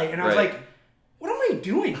job site and I was like, what am I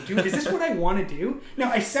doing, dude? Is this what I want to do?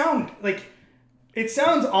 Now, it sounds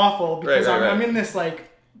awful because I'm in this like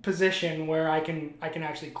position where I can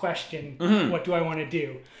actually question what do I want to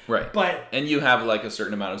do. Right. And you have like a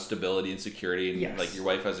certain amount of stability and security and like your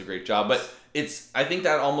wife has a great job. But I think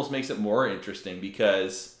that almost makes it more interesting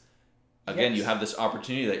because again, you have this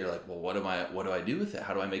opportunity that you're like, well, what do I do with it?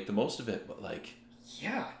 How do I make the most of it? But like,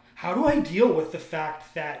 how do I deal with the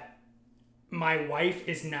fact that my wife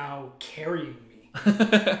is now carrying me?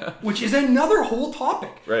 Which is another whole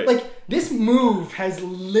topic. Right. Like, this move has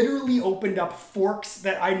literally opened up forks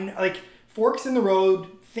in the road,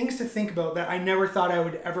 things to think about that I never thought I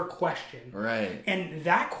would ever question. Right. And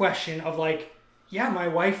that question of like, yeah, my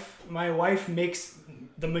wife makes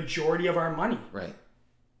the majority of our money. Right.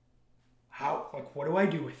 How, like, what do I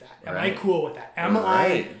do with that? Am I Right. cool with that? Am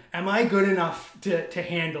I good enough to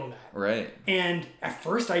handle that? Right. And at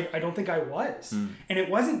first I don't think I was. And it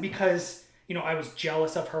wasn't because, I was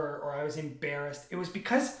jealous of her or I was embarrassed. It was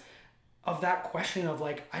because of that question of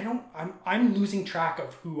like, I'm losing track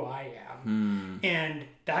of who I am. And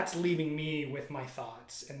that's leaving me with my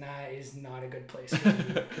thoughts. And that is not a good place for me.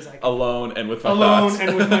 Because alone and with my thoughts. Alone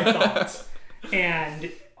and with my thoughts.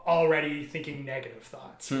 And already thinking negative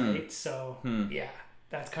thoughts, right? So yeah,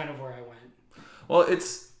 that's kind of where I went. Well,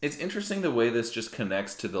 it's interesting the way this just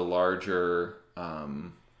connects to the larger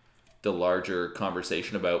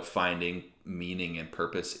conversation about finding meaning and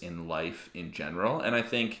purpose in life in general. And I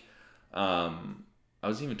think I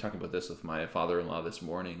was even talking about this with my father-in-law this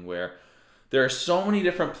morning, where there are so many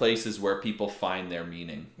different places where people find their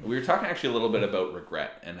meaning. We were talking actually a little bit about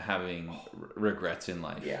regret and having regrets in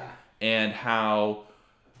life. Yeah. And how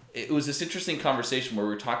it was this interesting conversation where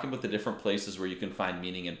we were talking about the different places where you can find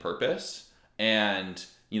meaning and purpose. And,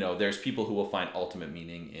 there's people who will find ultimate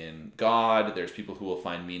meaning in God. There's people who will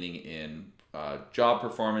find meaning in job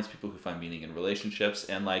performance, people who find meaning in relationships.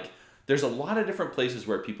 And like, there's a lot of different places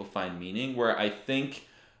where people find meaning, where I think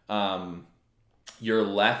you're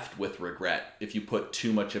left with regret if you put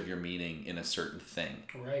too much of your meaning in a certain thing.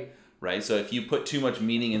 Right. So if you put too much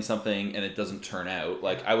meaning in something and it doesn't turn out,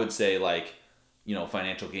 like I would say like,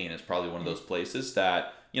 financial gain is probably one of those places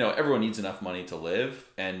that, everyone needs enough money to live.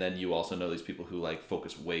 And then you also know these people who like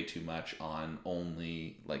focus way too much on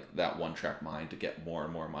only like that one track mind to get more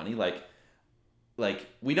and more money. Like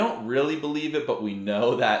we don't really believe it, but we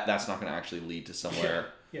know that that's not going to actually lead to somewhere.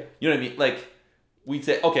 Yeah. You know what I mean? Like we'd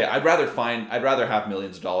say, okay, I'd rather have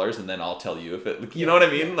millions of dollars and then I'll tell you if it, you know what I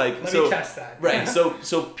mean? Like, Let me test that. Right.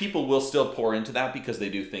 So people will still pour into that because they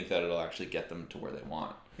do think that it'll actually get them to where they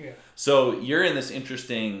want. Yeah. So you're in this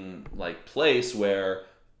interesting like place where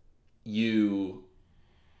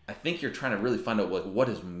I think you're trying to really find out like what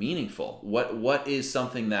is meaningful. What is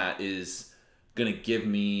something that is going to give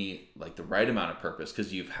me like the right amount of purpose,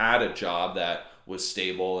 because you've had a job that was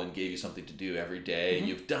stable and gave you something to do every day. Mm-hmm.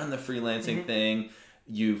 You've done the freelancing thing.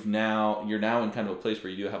 You're now in kind of a place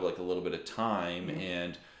where you do have like a little bit of time,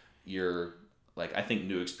 and you're like, I think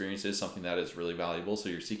new experience is something that is really valuable. So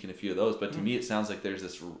you're seeking a few of those. But to me, it sounds like there's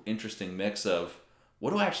this interesting mix of what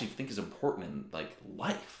do I actually think is important in like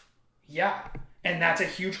life? Yeah. And that's a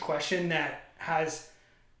huge question that has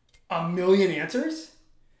a million answers,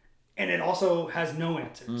 and it also has no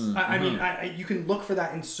answers. I mean, you can look for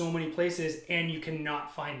that in so many places and you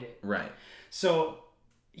cannot find it. Right. So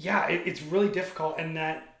yeah, it's really difficult. And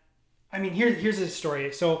that, I mean, here's a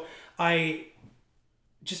story. So I,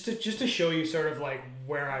 just to show you sort of like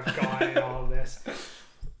where I've gone in all of this,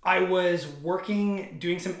 I was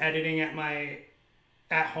doing some editing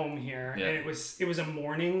at home here, and it was a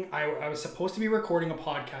morning. I was supposed to be recording a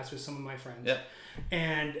podcast with some of my friends,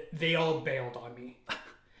 and they all bailed on me.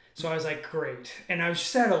 So I was like, great. And I was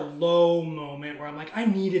just at a low moment where I'm like, I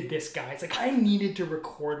needed this, guys. Like, I needed to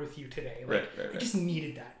record with you today. Like, right. I just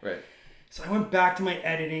needed that. Right. So I went back to my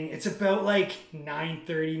editing. It's about like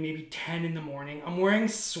 9:30, maybe 10 in the morning. I'm wearing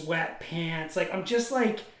sweatpants. Like, I'm just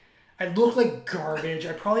like, I look like garbage.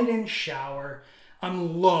 I probably didn't shower.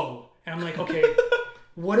 I'm low. And I'm like, okay,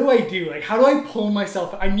 what do I do? Like, how do I pull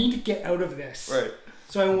myself? I need to get out of this. Right.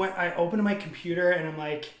 So I opened my computer and I'm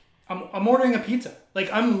like, I'm ordering a pizza. Like,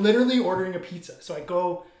 I'm literally ordering a pizza. So I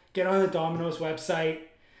go get on the Domino's website,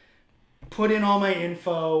 put in all my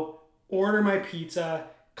info, order my pizza,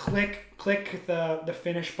 click the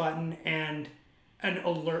finish button, and an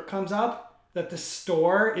alert comes up that the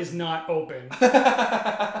store is not open.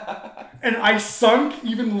 And I sunk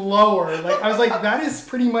even lower. Like, I was like, that is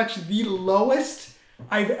pretty much the lowest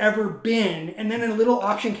I've ever been. And then a little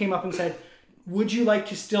option came up and said, would you like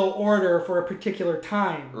to still order for a particular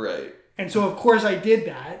time? Right. And so, of course, I did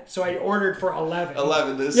that. So I ordered for 11.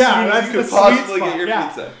 11, as soon as you could possibly get your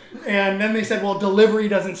pizza. And then they said, well, delivery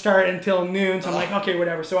doesn't start until noon. So I'm like, okay,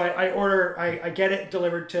 whatever. So I get it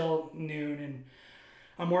delivered till noon. And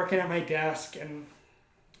I'm working at my desk, and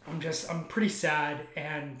I'm pretty sad.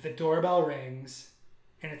 And the doorbell rings,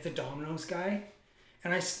 and it's the Domino's guy.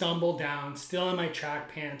 And I stumble down, still in my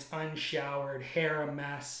track pants, unshowered, hair a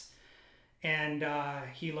mess. And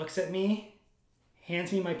he looks at me.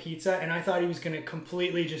 hands me my pizza, and I thought he was going to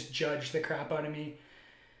completely just judge the crap out of me.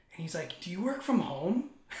 And he's like, "Do you work from home?"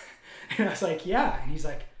 And I was like, "Yeah." And he's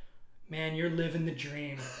like, "Man, you're living the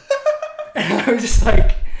dream." And I was just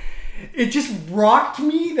like, it just rocked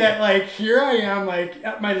me that like here I am like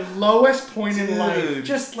at my lowest point in life,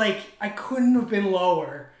 just like I couldn't have been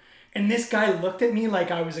lower. And this guy looked at me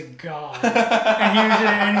like I was a god,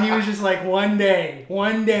 and he was just like, one day,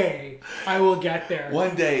 I will get there.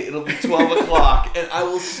 One day it'll be 12 o'clock, and I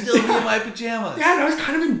will still be in my pajamas. Yeah, and I was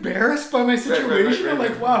kind of embarrassed by my situation. Right, I'm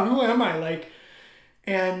like, wow, who am I? Like,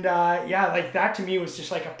 and yeah, like that to me was just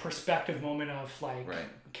like a perspective moment of like,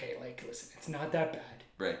 okay, like listen, it's not that bad.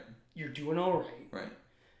 Right. You're doing all right. Right.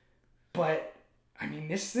 But I mean,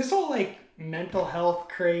 this whole like mental health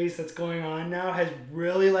craze that's going on now has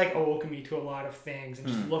really like awoken me to a lot of things and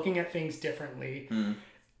just looking at things differently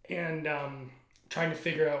and trying to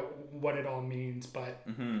figure out what it all means. But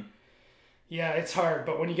yeah, it's hard.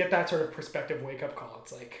 But when you get that sort of perspective wake up call,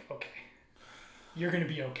 it's like, okay, you're going to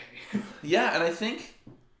be okay. Yeah, and I think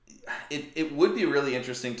it would be really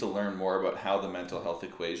interesting to learn more about how the mental health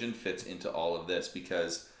equation fits into all of this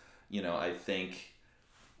because, you know, I think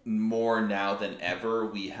more now than ever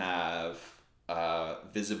we have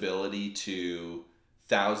visibility to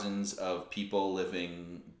thousands of people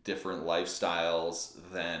living different lifestyles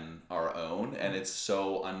than our own, and it's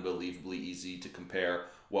so unbelievably easy to compare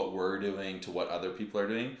what we're doing to what other people are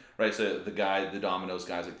doing, right? So the Domino's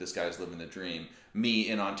guy's like, this guy's living the dream. Me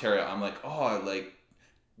in Ontario, I'm like, oh, like,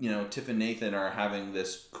 you know, Tiff and Nathan are having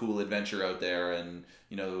this cool adventure out there, and,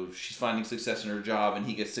 you know, she's finding success in her job, and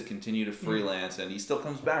he gets to continue to freelance, and he still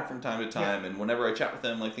comes back from time to time, and whenever I chat with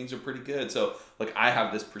him, like, things are pretty good. So, like, I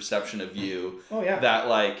have this perception of you that,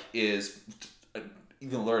 like, is,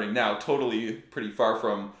 even learning now, totally pretty far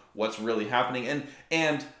from what's really happening,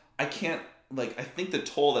 and I can't, like, I think the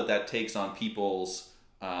toll that takes on people's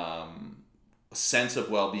sense of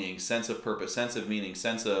well-being, sense of purpose, sense of meaning,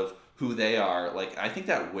 sense of who they are, like, I think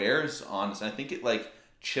that wears on us. I think it, like,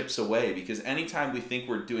 chips away because anytime we think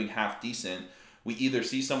we're doing half decent, we either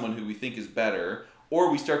see someone who we think is better,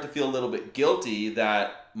 or we start to feel a little bit guilty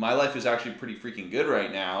that my life is actually pretty freaking good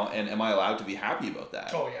right now, and am I allowed to be happy about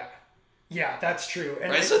that? Oh, yeah. Yeah, that's true.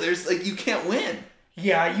 And right? So there's, like, you can't win.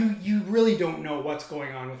 Yeah, you really don't know what's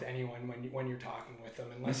going on with anyone when you're talking with them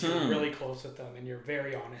unless you're really close with them and you're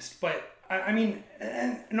very honest. But, I mean,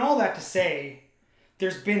 and all that to say,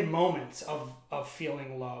 there's been moments of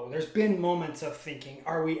feeling low. There's been moments of thinking,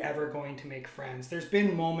 are we ever going to make friends? There's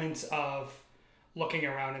been moments of looking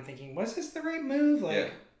around and thinking, was this the right move?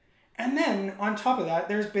 Like, and then on top of that,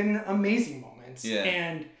 there's been amazing moments. Yeah.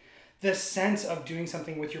 And the sense of doing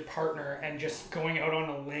something with your partner and just going out on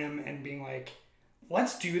a limb and being like,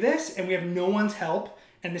 let's do this, and we have no one's help,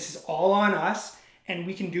 and this is all on us, and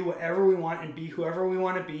we can do whatever we want and be whoever we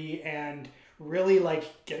want to be, and really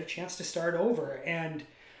like get a chance to start over. And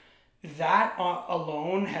that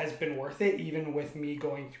alone has been worth it, even with me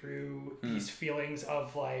going through these feelings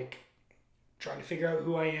of like trying to figure out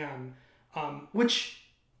who I am, which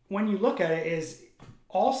when you look at it is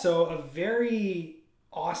also a very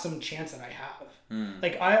awesome chance that I have.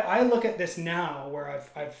 Like I look at this now where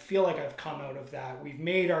I feel like I've come out of that. We've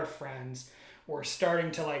made our friends. We're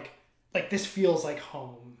starting to like this feels like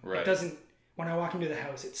home. Right. It doesn't, when I walk into the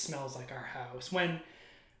house, it smells like our house. When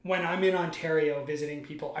I'm in Ontario visiting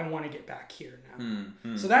people, I want to get back here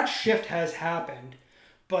now. So that shift has happened,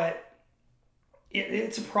 but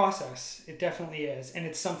it's a process. It definitely is. And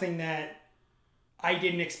it's something that I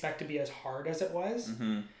didn't expect to be as hard as it was.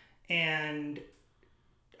 And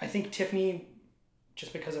I think Tiffany,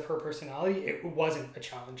 just because of her personality, it wasn't a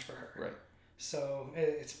challenge for her. Right. So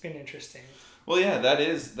it's been interesting. Well, yeah, that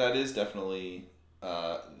is definitely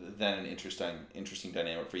then an interesting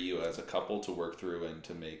dynamic for you as a couple to work through and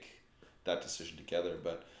to make that decision together.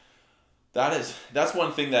 But that's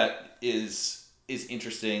one thing that is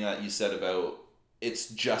interesting that you said about it's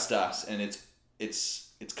just us and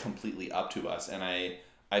it's completely up to us, and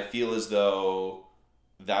I feel as though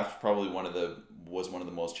that's probably one of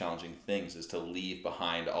the most challenging things, is to leave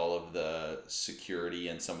behind all of the security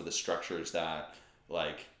and some of the structures that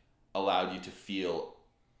like allowed you to feel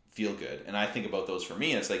good. And I think about those for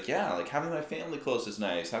me, and it's like, yeah, like having my family close is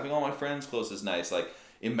nice, having all my friends close is nice. Like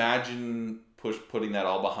imagine putting that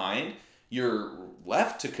all behind, you're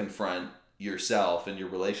left to confront yourself and your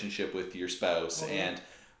relationship with your spouse, and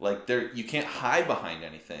like you can't hide behind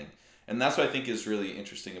anything. And that's what I think is really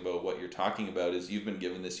interesting about what you're talking about, is you've been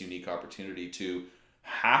given this unique opportunity to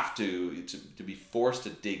have to be forced to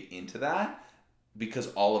dig into that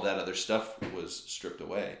because all of that other stuff was stripped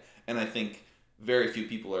away. And I think very few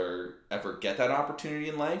people ever get that opportunity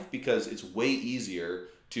in life, because it's way easier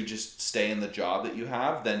to just stay in the job that you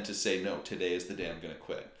have than to say, no, today is the day I'm going to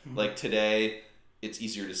quit. Mm-hmm. Like today, it's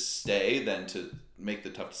easier to stay than to make the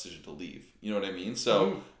tough decision to leave. You know what I mean? So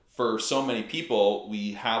Mm-hmm. for so many people,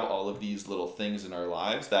 we have all of these little things in our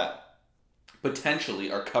lives that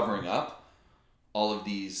potentially are covering up all of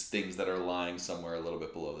these things that are lying somewhere a little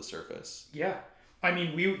bit below the surface. Yeah. I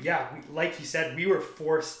mean, we like you said, we were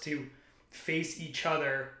forced to face each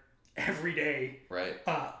other every day. Right.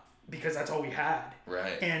 Because that's all we had.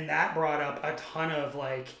 Right. And that brought up a ton of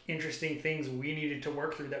like interesting things we needed to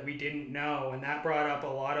work through that we didn't know. And that brought up a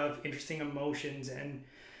lot of interesting emotions, and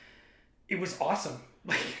it was awesome.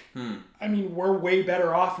 Like, I mean, we're way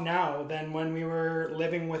better off now than when we were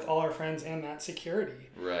living with all our friends and that security.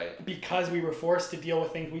 Right. Because we were forced to deal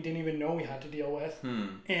with things we didn't even know we had to deal with.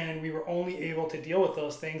 And we were only able to deal with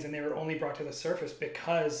those things, and they were only brought to the surface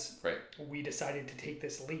because we decided to take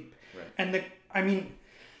this leap. Right. And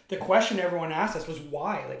the question everyone asked us was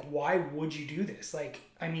why? Like, why would you do this? Like,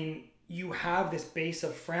 I mean, you have this base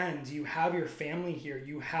of friends, you have your family here,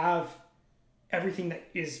 you have everything that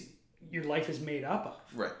is your life is made up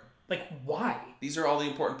of. Right. Like, why? These are all the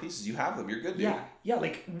important pieces. You have them. You're good, dude. Yeah.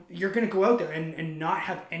 Like, you're going to go out there and not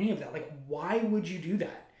have any of that. Like, why would you do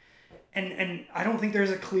that? And I don't think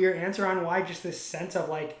there's a clear answer on why, just this sense of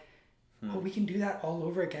like, oh, we can do that all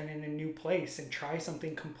over again in a new place and try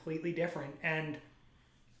something completely different and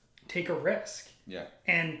take a risk. Yeah.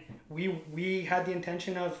 And we had the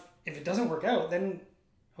intention of, if it doesn't work out, then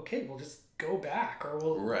okay, we'll just go back, or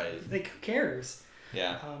we'll like, who cares?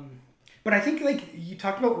 Yeah. But I think like you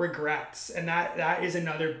talked about regrets, and that is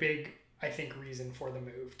another big, I think, reason for the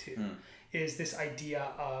move too, is this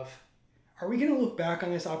idea of, are we going to look back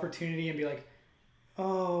on this opportunity and be like,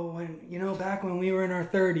 oh, when, back when we were in our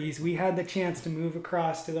 30s, we had the chance to move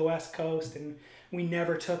across to the West Coast and we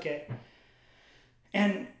never took it.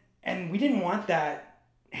 And we didn't want that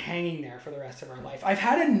hanging there for the rest of our life. I've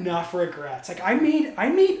had enough regrets. Like I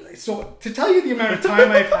made, so to tell you the amount of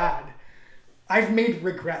time I've made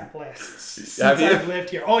regret lists since I've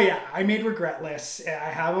lived here. Oh yeah, I made regret lists. I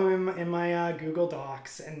have them in my Google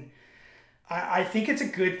Docs, and I think it's a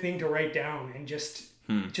good thing to write down and just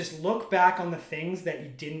look back on the things that you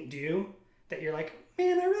didn't do that you're like,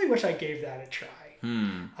 man, I really wish I gave that a try.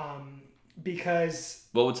 Because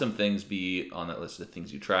what would some things be on that list of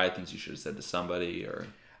things you tried, things you should have said to somebody? Or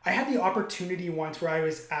I had the opportunity once where I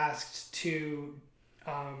was asked to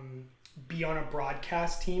be on a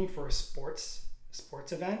broadcast team for a sports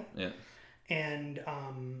event. Yeah. And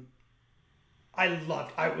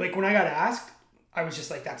like when I got asked, I was just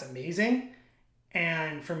like, that's amazing.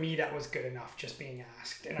 And for me, that was good enough, just being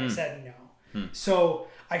asked. And I said no. So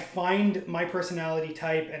I find my personality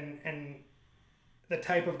type and the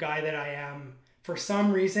type of guy that I am, for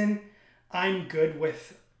some reason, I'm good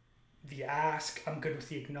with the ask. I'm good with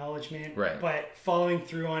the acknowledgement. Right. But following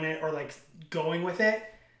through on it, or like going with it,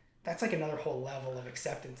 that's like another whole level of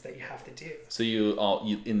acceptance that you have to do. So you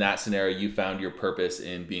in that scenario, you found your purpose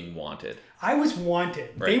in being wanted. I was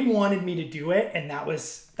wanted. Right. They wanted me to do it, and that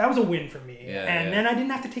was a win for me. Yeah, then I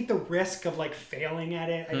didn't have to take the risk of like failing at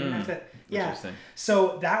it. I didn't have to. Yeah. Interesting.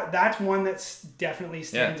 So that's one that's definitely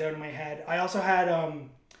stands out in my head. I also had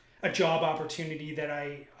a job opportunity that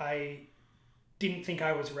I didn't think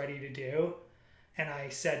I was ready to do, and I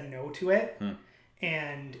said no to it.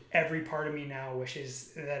 And every part of me now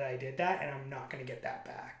wishes that I did that, and I'm not going to get that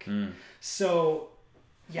back. So,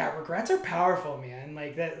 yeah, regrets are powerful, man.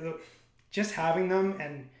 Like that, just having them.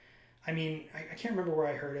 And I mean, I can't remember where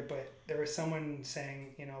I heard it, but there was someone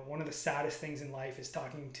saying, one of the saddest things in life is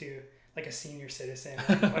talking to like a senior citizen,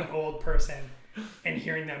 an old person, and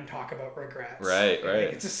hearing them talk about regrets. Right.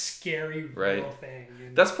 Like, it's a scary, real thing.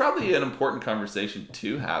 And that's probably an important conversation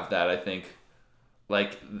to have. That I think.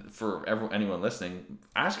 Like for anyone listening,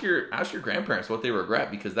 ask your grandparents what they regret,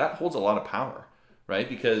 because that holds a lot of power, right?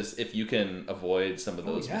 Because if you can avoid some of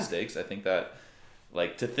those mistakes, I think that,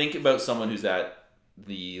 like, to think about someone who's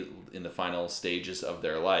in the final stages of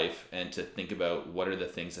their life, and to think about what are the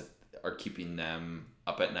things that are keeping them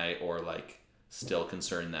up at night, or like still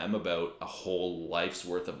concern them about a whole life's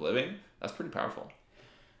worth of living, that's pretty powerful.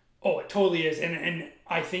 Oh, it totally is, and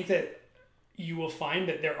I think that you will find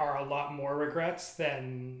that there are a lot more regrets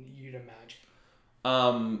than you'd imagine.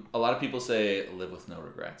 A lot of people say live with no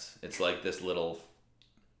regrets. It's like this little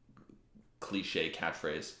cliche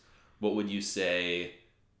catchphrase. What would you say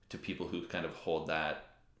to people who kind of hold that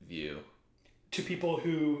view? To people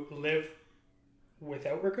who live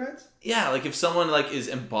without regrets? Yeah, like if someone like is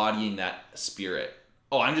embodying that spirit.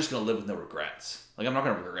 Oh, I'm just going to live with no regrets. Like I'm not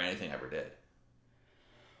going to regret anything I ever did.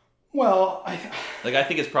 Well, Like, I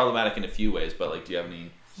think it's problematic in a few ways, but like, do you have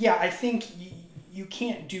any? yeah, I think you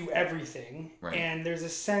can't do everything. Right. And there's a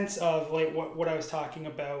sense of like what I was talking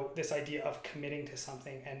about, this idea of committing to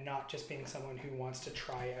something and not just being someone who wants to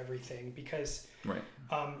try everything, because Right.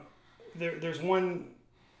 There's one,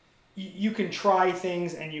 you can try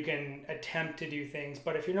things and you can attempt to do things,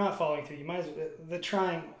 but if you're not following through, you might as well, the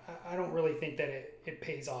trying, I don't really think that it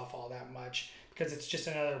pays off all that much, because it's just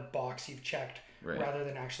another box you've checked rather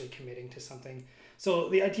than actually committing to something. So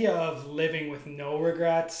the idea of living with no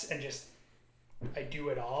regrets and just, I do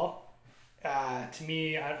it all, to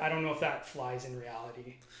me, I don't know if that flies in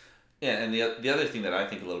reality. Yeah, and the other thing that I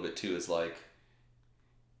think a little bit too is like,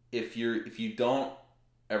 if you don't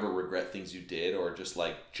ever regret things you did, or just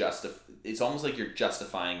like it's almost like you're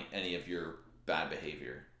justifying any of your bad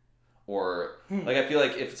behavior, or like, I feel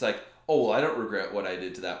like if it's like, oh well, I don't regret what I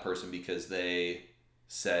did to that person because they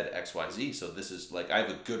said XYZ, so this is like, I have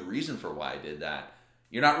a good reason for why I did that.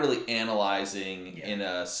 You're not really analyzing in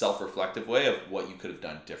a self-reflective way of what you could have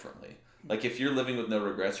done differently. Like, if you're living with no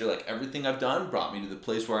regrets, you're like, everything I've done brought me to the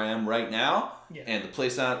place where I am right now, and the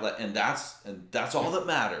place and that's all that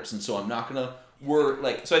matters. And so I'm not gonna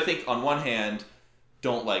so I think on one hand,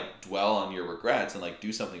 don't like dwell on your regrets and like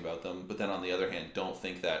do something about them, but then on the other hand, don't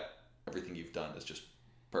think that everything you've done is just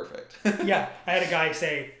perfect. Yeah, I had a guy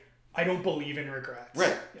say, I don't believe in regrets.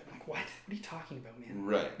 Right. Yeah, I'm like, what? What are you talking about, man?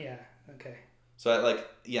 Right. Yeah. Okay. So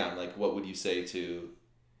I'm like, what would you say to,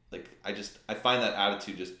 like, I find that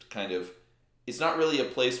attitude just kind of, it's not really a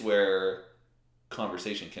place where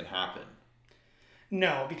conversation can happen.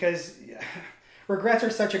 No, because regrets are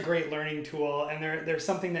such a great learning tool, and there's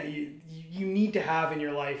something that you need to have in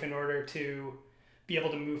your life in order to be able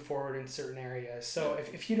to move forward in certain areas. So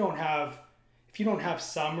if you don't have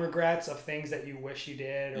some regrets of things that you wish you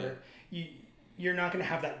did, or you're not going to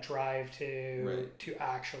have that drive to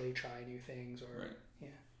actually try new things,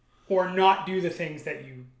 or not do the things that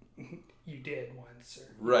you did once.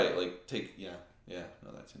 Like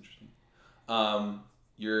no, that's interesting.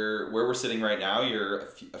 You're where we're sitting right now. You're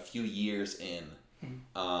a few years in,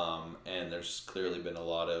 and there's clearly been a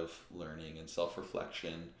lot of learning and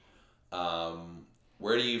self-reflection.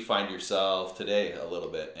 Where do you find yourself today a little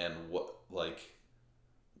bit, and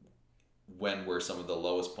when were some of the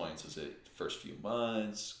lowest points? Was it the first few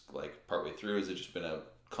months, like partway through? Has it just been a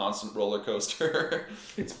constant roller coaster?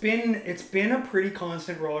 It's been a pretty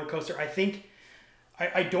constant roller coaster.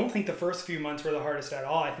 I don't think the first few months were the hardest at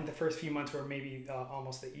all. I think the first few months were maybe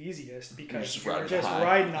almost the easiest, because we're just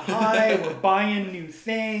riding the high. We're buying new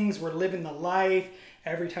things. We're living the life.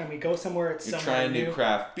 Every time we go somewhere, it's somewhere trying new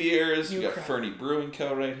craft beers. You got Fernie Brewing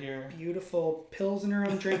Co. right here. Beautiful Pilsner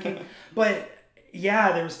I'm drinking. But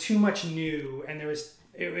yeah, there was too much new, and it was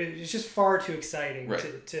just far too exciting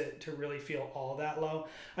to really feel all that low.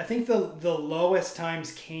 I think the lowest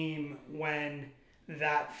times came when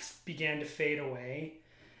that began to fade away,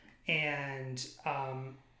 and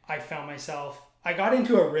I found myself, I got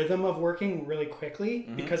into a rhythm of working really quickly,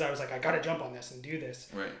 because I was like, I gotta jump on this and do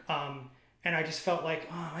this. And I just felt like,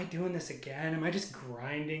 oh, am I doing this again? Am I just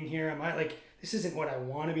grinding here? Am I like, this isn't what I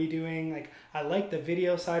want to be doing? Like, I like the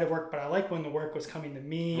video side of work, but I like when the work was coming to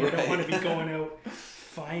me. I don't want to be going out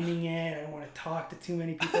finding it. I don't want to talk to too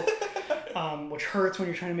many people, which hurts when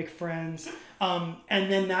you're trying to make friends.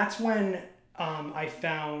 And then that's when I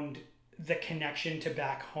found the connection to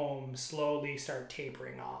back home slowly start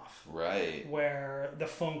tapering off. Where the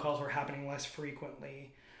phone calls were happening less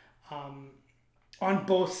frequently. On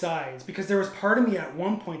both sides, because there was part of me at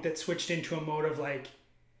one point that switched into a mode of like,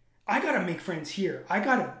 I gotta make friends here. I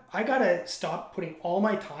gotta stop putting all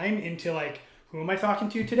my time into like, who am I talking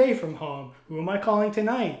to today from home? Who am I calling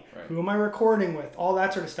tonight? Who am I recording with? All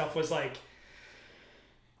that sort of stuff was like,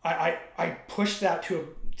 I pushed that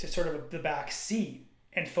to sort of the back seat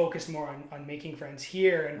and focused more on making friends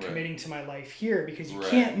here and committing to my life here, because you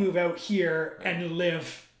can't move out here and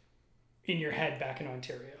live in your head back in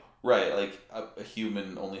Ontario. Like a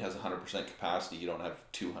human only has 100% capacity. You don't have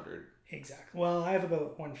 200. Exactly. Well, I have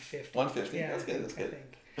about 150. 150. Yeah, that's good.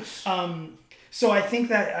 I think. So I think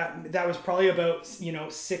that that was probably about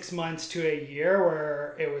 6 months to a year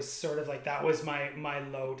where it was sort of like, that was my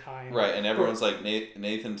low time. And everyone's like,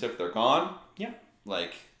 Nathan, Tiff, they're gone. Yeah.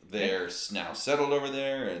 Like, they're now settled over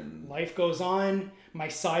there, and life goes on. My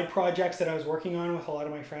side projects that I was working on with a lot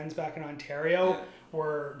of my friends back in Ontario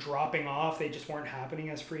were dropping off. They just weren't happening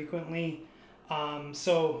as frequently.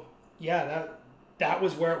 So yeah, that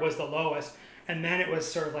was where it was the lowest. And then it was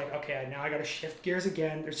sort of like, okay, now I got to shift gears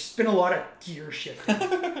again. There's just been a lot of gear shifting.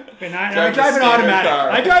 And I drive an automatic.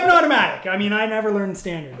 I drive an automatic. I mean, I never learned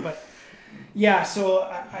standard. But yeah, so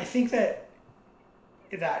I think that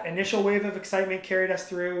that initial wave of excitement carried us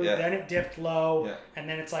through, Yeah. then it dipped low, Yeah. and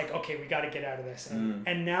then it's like, okay, we got to get out of this.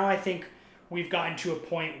 And now I think we've gotten to a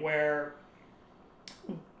point where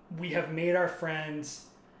we have made our friends.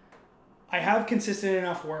 I have consistent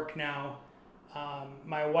enough work now.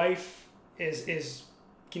 My wife is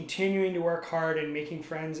continuing to work hard and making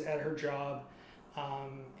friends at her job,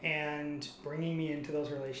 and bringing me into those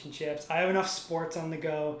relationships. I have enough sports on the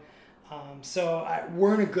go. So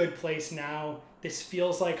we're in a good place now. This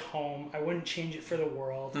feels like home. I wouldn't change it for the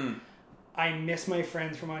world. I miss my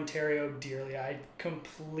friends from Ontario dearly. I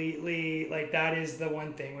completely, like, that is the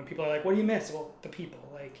one thing. When people are like, what do you miss? Well, the people.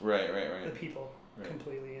 Like, Right. the people. Right.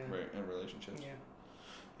 Completely, yeah. Right, and relationships. Yeah.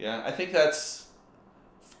 Yeah, I think that's,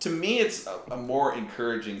 to me, it's a more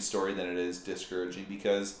encouraging story than it is discouraging,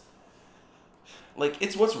 because, like,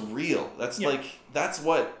 it's what's real. That's that's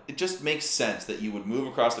what, it just makes sense that you would move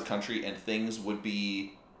across the country and things would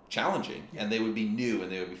be challenging, and they would be new,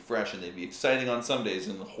 and they would be fresh, and they'd be exciting on some days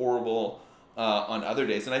and horrible on other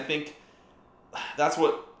days. And I think that's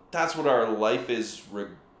what our life is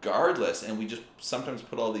regardless, and we just sometimes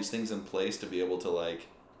put all these things in place to be able to, like,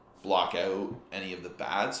 block out any of the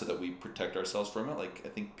bad so that we protect ourselves from it. Like, I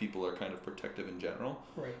think people are kind of protective in general.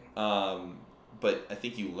 Right. But I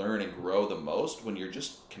think you learn and grow the most when you're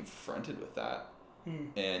just confronted with that.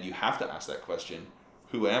 And you have to ask that question,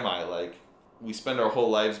 who am I? Like, we spend our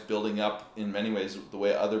whole lives building up, in many ways, the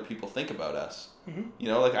way other people think about us. You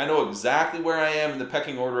know, like, I know exactly where I am in the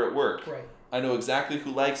pecking order at work. Right. I know exactly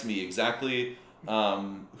who likes me, exactly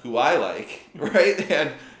who I like,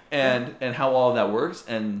 right? And how all of that works.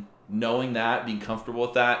 And knowing that, being comfortable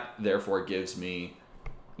with that, therefore gives me,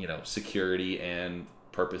 you know, security and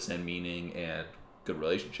purpose and meaning and good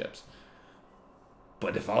relationships.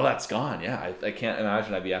 But if all that's gone, I can't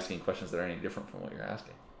imagine I'd be asking questions that are any different from what you're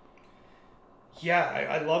asking. Yeah,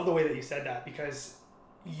 I love the way that you said that, because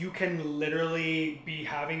you can literally be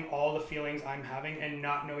having all the feelings I'm having and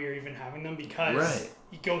not know you're even having them, because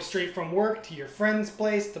you go straight from work to your friend's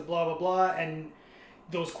place to blah, blah, blah, and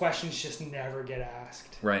those questions just never get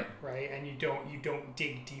asked. Right. And you don't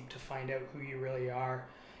dig deep to find out who you really are.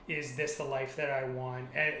 Is this the life that I want?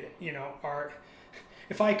 And, you know,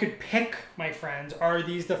 if I could pick my friends, are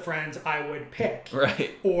these the friends I would pick?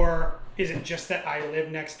 Right. Or is it just that I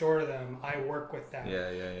live next door to them, I work with them?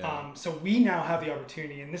 Yeah. So we now have the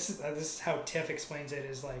opportunity, and this is how Tiff explains it,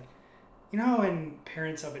 is like, you know, and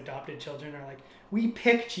parents of adopted children are like, we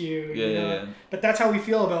picked you, you know? Yeah. But that's how we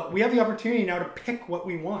feel about, we have the opportunity now to pick what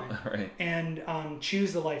we want. Right. And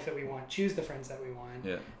choose the life that we want, choose the friends that we want.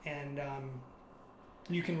 Yeah. And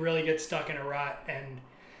you can really get stuck in a rut. And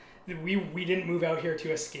we didn't move out here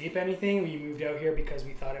to escape anything. We moved out here because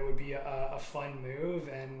we thought it would be a fun move,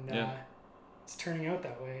 and it's turning out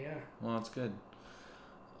that way. Yeah. Well, that's good.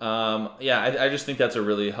 I just think that's a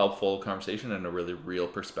really helpful conversation and a really real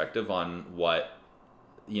perspective on what,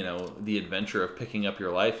 you know, the adventure of picking up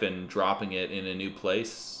your life and dropping it in a new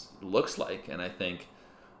place looks like. And I think,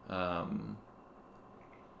 I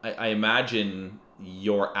imagine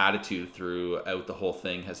your attitude throughout the whole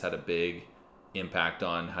thing has had a big impact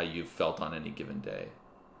on how you've felt on any given day.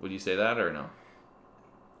 Would you say that, or no?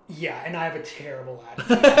 Yeah, and I have a terrible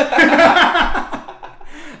attitude.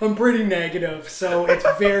 I'm pretty negative, so it's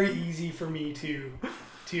very easy for me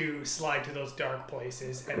to slide to those dark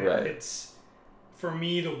places. And it's, for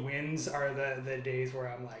me, the wins are the days where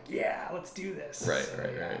I'm like, yeah, let's do this.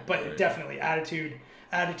 Right. But definitely, attitude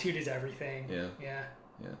is everything. Yeah.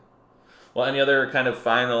 Well, any other kind of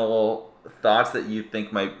final thoughts that you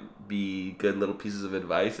think might be good little pieces of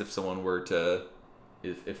advice if someone were to,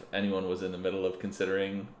 if anyone was in the middle of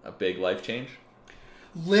considering a big life change?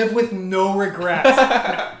 Live with no regrets.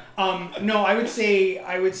 No, I would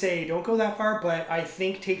say don't go that far, but I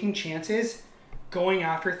think taking chances, going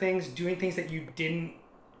after things, doing things that you didn't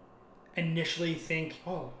initially think,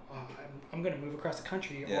 I'm going to move across the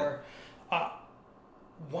country, or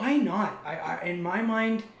why not? I in my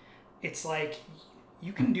mind, it's like,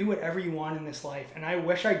 you can do whatever you want in this life. And I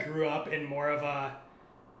wish I grew up in more of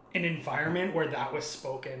an environment where that was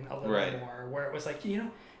spoken a little more, where it was like, you know,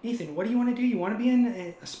 Nathan, what do you want to do? You want to be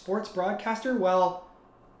a sports broadcaster? Well,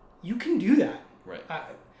 you can do that. Right.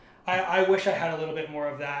 I wish I had a little bit more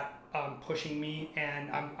of that pushing me, and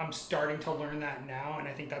I'm starting to learn that now, and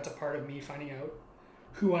I think that's a part of me finding out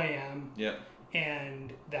who I am. Yeah.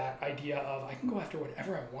 And that idea of, I can go after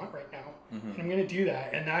whatever I want right now, Mm-hmm. and I'm going to do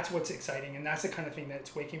that. And that's what's exciting. And that's the kind of thing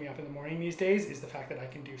that's waking me up in the morning these days, is the fact that I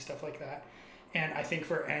can do stuff like that. And I think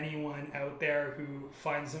for anyone out there who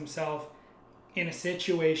finds himself in a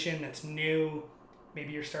situation that's new,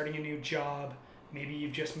 maybe you're starting a new job, maybe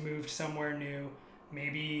you've just moved somewhere new,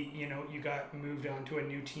 maybe, you got moved onto a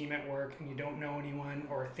new team at work and you don't know anyone,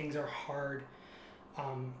 or things are hard.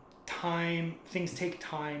 Things take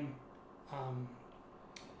time.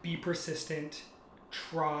 Be persistent,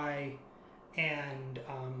 try, and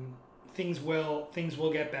things will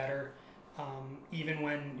get better. Even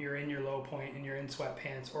when you're in your low point and you're in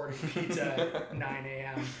sweatpants ordering pizza at 9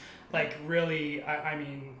 a.m. Like, really, I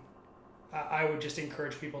mean, I would just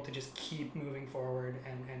encourage people to just keep moving forward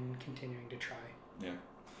and continuing to try. Yeah,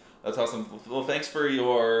 that's awesome. Well, thanks for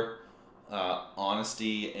your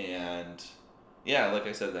honesty and, yeah, like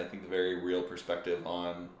I said, I think the very real perspective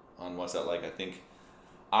on what's that like. I think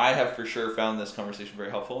I have for sure found this conversation very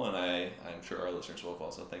helpful, and I'm sure our listeners will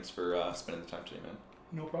also. Thanks for spending the time today, man.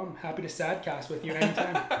 No problem. Happy to sadcast with you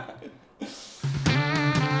anytime.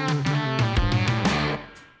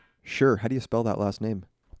 Sure. How do you spell that last name?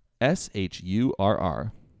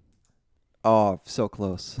 Shurr. Oh, so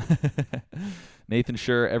close. Nathan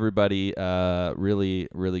Shurr, everybody. Really,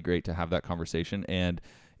 really great to have that conversation. And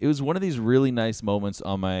it was one of these really nice moments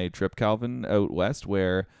on my trip, Calvin, out west,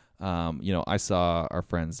 where I saw our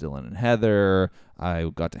friends Dylan and Heather.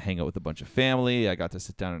 I got to hang out with a bunch of family. I got to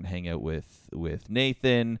sit down and hang out with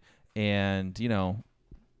Nathan. And,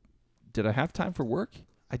 did I have time for work?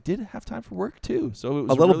 I did have time for work too. So it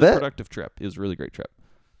was a really productive trip. It was a really great trip.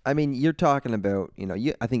 I mean, you're talking about,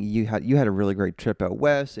 I think you had a really great trip out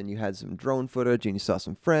west, and you had some drone footage, and you saw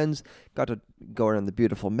some friends, got to go around the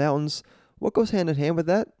beautiful mountains. What goes hand in hand with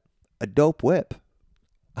that? A dope whip.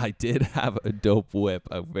 I did have a dope whip,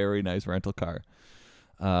 a very nice rental car.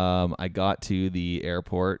 I got to the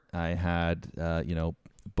airport. I had,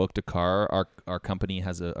 booked a car. Our company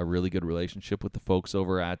has a really good relationship with the folks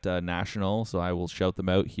over at National, so I will shout them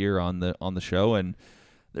out here on the show. And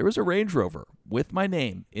there was a Range Rover with my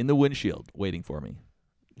name in the windshield waiting for me.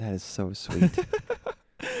 That is so sweet.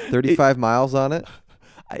 35 miles on it.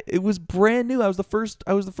 It was brand new. I was the first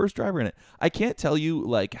driver in it. I can't tell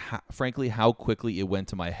you, frankly, how quickly it went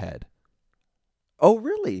to my head. Oh,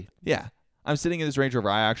 really? Yeah. I'm sitting in this Range Rover.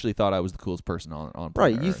 I actually thought I was the coolest person on planet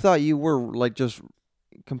Right. You Earth. thought you were just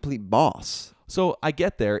complete boss. So I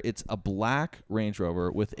get there. It's a black Range Rover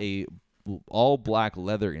with a all black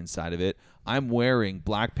leather inside of it. I'm wearing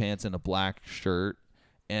black pants and a black shirt,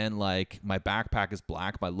 and my backpack is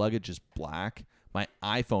black. My luggage is black. My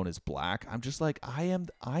iPhone is black. I'm just like, I am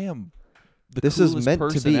the this coolest is meant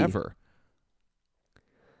person to be. ever.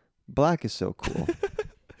 Black is so cool.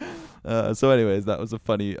 So anyways, that was a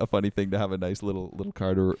funny thing to have a nice little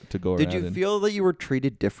car to go around. Did you feel that you were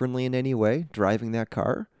treated differently in any way driving that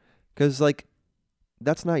car? Because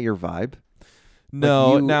that's not your vibe.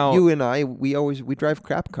 No, now you and I, we drive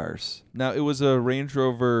crap cars. Now it was a Range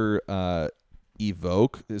Rover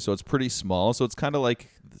Evoque, so it's pretty small. So it's kind of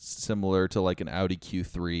similar to an Audi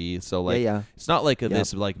Q3. So it's not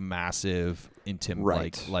this massive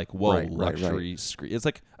luxury screen. It's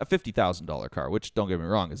like a $50,000 car, which, don't get me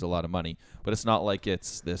wrong, is a lot of money, but it's not like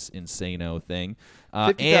it's this insano thing.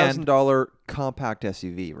 $50,000 compact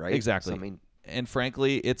SUV, right? Exactly. So, and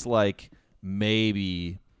frankly, it's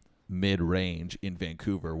maybe mid-range in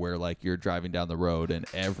Vancouver, where you're driving down the road and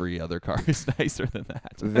every other car is nicer than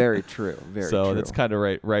that. Very true. Very true. So that's kind of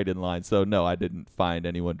right in line. So no, I didn't find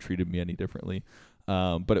anyone treated me any differently.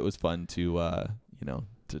 But it was fun to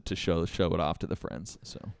to show it off to the friends.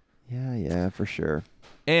 So yeah, for sure.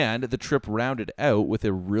 And the trip rounded out with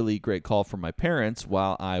a really great call from my parents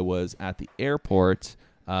while I was at the airport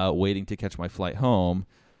waiting to catch my flight home.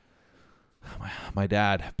 My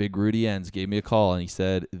dad, Big Rudy Ends, gave me a call, and he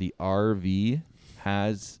said the RV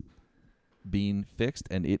has been fixed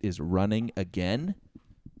and it is running again.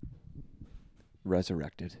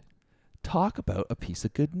 Resurrected. Talk about a piece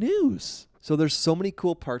of good news. So there's so many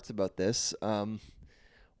cool parts about this. One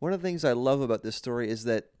of the things I love about this story is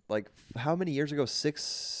that, how many years ago?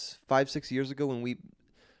 5-6 years ago, when we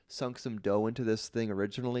sunk some dough into this thing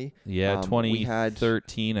originally. Yeah,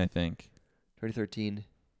 2013, I think. 2013.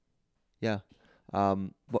 Yeah.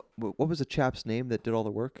 What was the chap's name that did all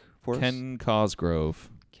the work for us? Ken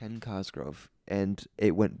Cosgrove. Ken Cosgrove. And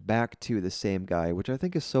it went back to the same guy, which I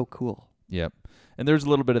think is so cool. Yep. And there's a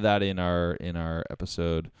little bit of that in our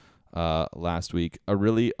episode last week.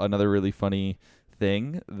 Another really funny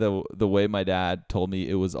thing, the way my dad told me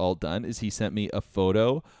it was all done, is he sent me a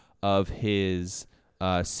photo of his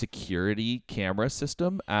security camera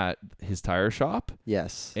system at his tire shop.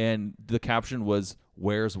 Yes. And the caption was,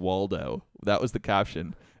 "Where's Waldo?" That was the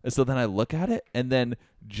caption. And so then I look at it, and then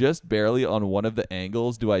just barely on one of the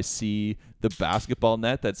angles do I see the basketball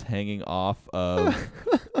net that's hanging off of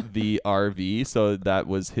the RV. So that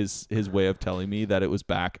was his way of telling me that it was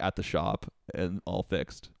back at the shop and all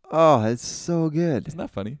fixed. Oh, it's so good. Isn't that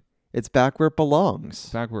funny? It's back where it belongs.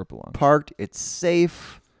 Back where it belongs. Parked. It's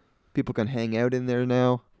safe. People can hang out in there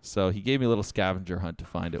now. So he gave me a little scavenger hunt to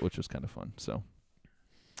find it, which was kind of fun. So,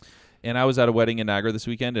 and I was at a wedding in Niagara this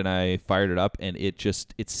weekend, and I fired it up, and it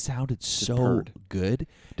sounded so purred. good.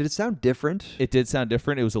 Did it sound different? It did sound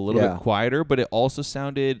different. It was a little Yeah. bit quieter, but it also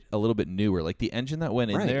sounded a little bit newer. Like the engine that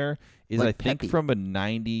went in Right. there is, Like I think, peppy. from a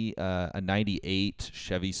 98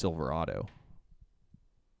 Chevy Silverado.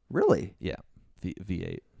 Really? Yeah,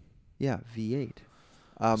 V8 Yeah, V8.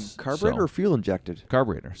 S- Carburetor so- or fuel injected?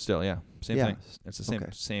 carburetor. Still, yeah, same Yeah. thing. It's the same,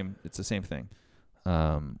 Okay. same. It's the same thing,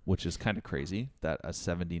 which is kind of crazy that a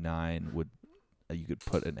 79 would you could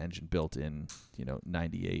put an engine built in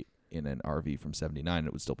 98 in an RV from 79,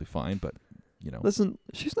 it would still be fine. But Listen,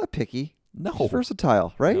 she's not picky. no, She's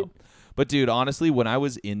versatile, right? no. But dude, honestly, when I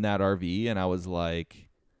was in that RV and I was like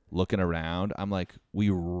looking around, I'm like, we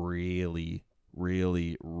really,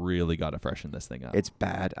 really, really got to freshen this thing up. It's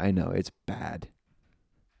bad. I know. It's bad.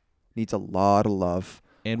 Needs a lot of love.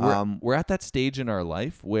 And we're at that stage in our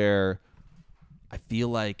life where I feel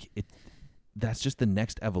like that's just the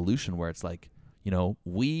next evolution where it's like,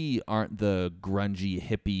 we aren't the grungy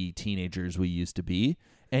hippie teenagers we used to be,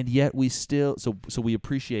 and yet we still so we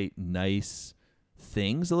appreciate nice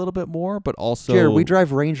things a little bit more, but also Jared, we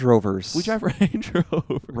drive Range Rovers. we drive Range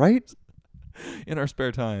Rovers Right? in our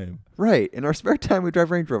spare time. Right. In our spare time, we drive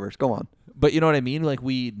Range Rovers. Go on. But you know what I mean? Like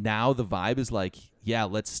now the vibe is like, yeah,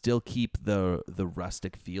 let's still keep the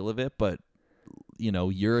rustic feel of it, but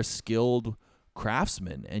you're a skilled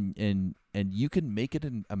craftsman and you can make it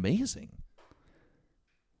amazing.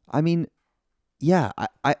 I mean, yeah,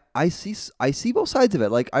 I see both sides of it.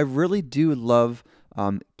 Like, I really do love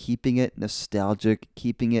keeping it nostalgic,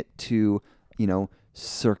 keeping it to,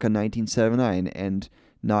 circa 1979 and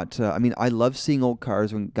not, I mean, I love seeing old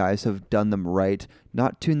cars when guys have done them right,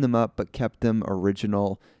 not tuned them up, but kept them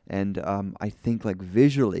original. And I think like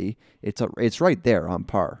visually, it's right there on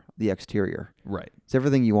par, the exterior. Right. It's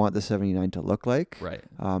everything you want the 79 to look like. Right.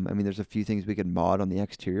 I mean, there's a few things we could mod on the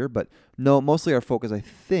exterior, but no, mostly our focus, I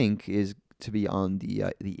think, is to be on the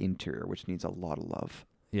interior, which needs a lot of love.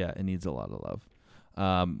 Yeah, it needs a lot of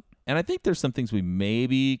love. And I think there's some things we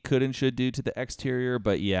maybe could and should do to the exterior,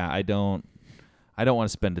 but yeah, I don't want to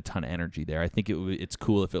spend a ton of energy there. I think it's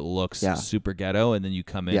cool if it looks super ghetto, and then you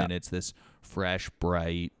come in and it's this fresh,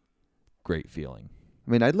 bright, great feeling.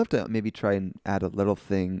 I mean, I'd love to maybe try and add a little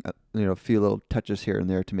thing, a few little touches here and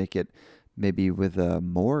there to make it maybe with a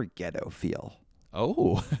more ghetto feel.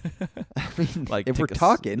 Oh. I mean, like if we're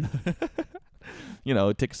talking.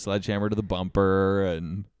 Take a sledgehammer to the bumper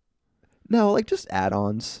and... No, like just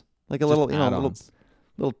add-ons. Like a little,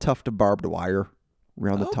 little tuft of barbed wire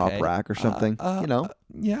around the top rack or something,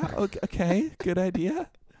 Yeah, okay, good idea.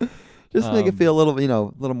 Just make it feel a little,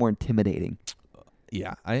 a little more intimidating.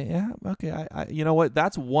 Yeah, okay. I you know what?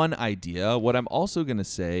 That's one idea. What I'm also going to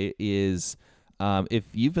say is if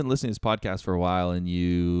you've been listening to this podcast for a while and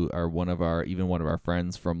you are one of our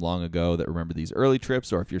friends from long ago that remember these early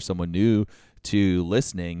trips, or if you're someone new to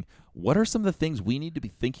listening, what are some of the things we need to be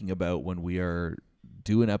thinking about when we are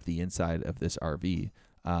doing up the inside of this RV?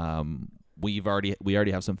 We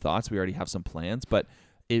already have some thoughts. We already have some plans, but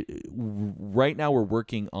right now we're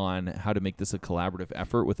working on how to make this a collaborative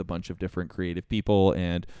effort with a bunch of different creative people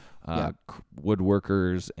and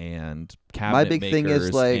woodworkers and cabinet My big makers. thing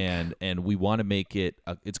is like, and we want to make it.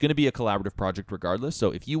 It's going to be a collaborative project regardless.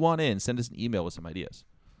 So if you want in, send us an email with some ideas.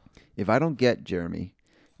 If I don't get, Jeremy,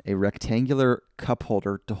 a rectangular cup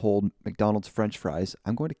holder to hold McDonald's French fries,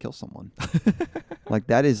 I'm going to kill someone. Like,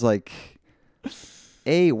 that is like,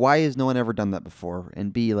 A, why has no one ever done that before?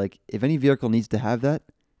 And B, like, if any vehicle needs to have that,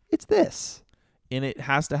 it's this. And it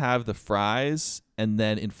has to have the fries and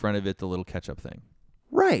then in front of it the little ketchup thing.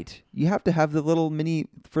 Right. You have to have the little mini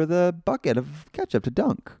for the bucket of ketchup to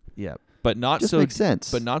dunk. Yeah, but not Just so makes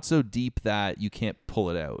sense. But not so deep that you can't pull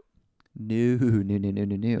it out. No.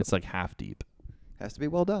 It's like half deep. Has to be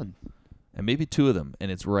well done. And maybe two of them,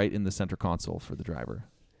 and it's right in the center console for the driver.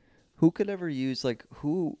 Who could ever use, like,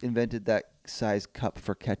 who invented that size cup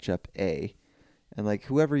for ketchup, A? And, like,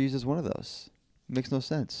 whoever uses one of those. It makes no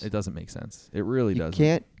sense. It doesn't make sense. It really doesn't. You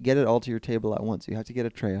can't get it all to your table at once. You have to get a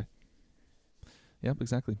tray. Yep,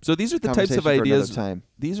 exactly. So these are the types of Conversation for ideas. another time.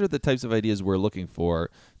 These are the types of ideas we're looking for.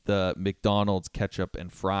 The McDonald's ketchup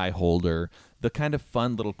and fry holder, the kind of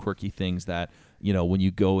fun little quirky things that, when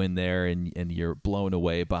you go in there and you're blown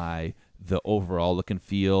away by the overall look and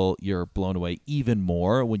feel, you're blown away even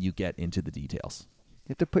more when you get into the details. You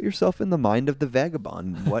have to put yourself in the mind of the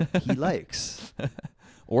vagabond, what he likes.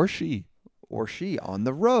 Or she. Or she on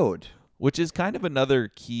the road. Which is kind of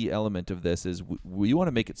another key element of this is we want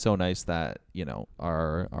to make it so nice that,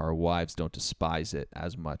 our wives don't despise it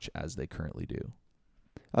as much as they currently do.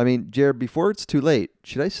 I mean, Jared, before it's too late,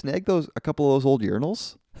 should I snag a couple of those old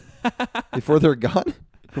urinals before they're gone?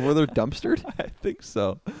 Before they're dumpstered? I think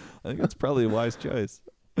so. I think that's probably a wise choice.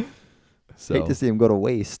 So, Hate to see them go to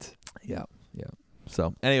waste. Yeah.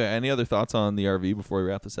 So anyway, any other thoughts on the RV before we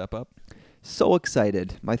wrap this up? So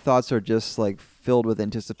excited. My thoughts are just like filled with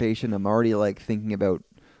anticipation. I'm already like thinking about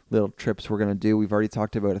little trips we're going to do. We've already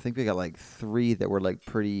talked about, I think we got like 3 that we're like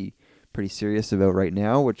pretty serious about right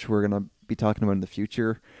now, which we're going to be talking about in the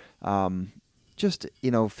future. Just,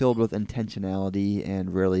 filled with intentionality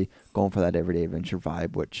and really going for that everyday adventure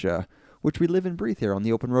vibe, which we live and breathe here on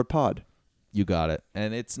the Open Road Pod. You got it.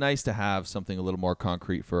 And it's nice to have something a little more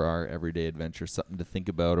concrete for our everyday adventure, something to think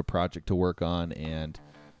about, a project to work on, and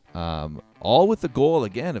all with the goal,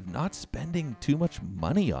 again, of not spending too much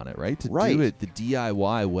money on it, right? To do it the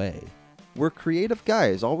DIY way. We're creative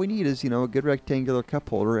guys. All we need is, a good rectangular cup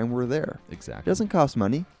holder, and we're there. Exactly. It doesn't cost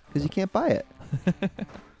money because you can't buy it.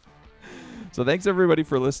 So thanks, everybody,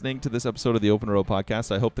 for listening to this episode of the Open Road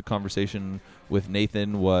Podcast. I hope the conversation with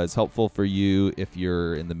Nathan was helpful for you if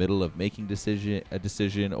you're in the middle of making a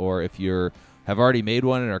decision, or if you have already made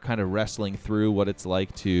one and are kind of wrestling through what it's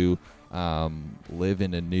like to live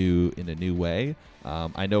in a new way.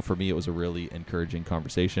 I know for me it was a really encouraging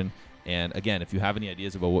conversation. And again, if you have any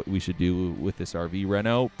ideas about what we should do with this RV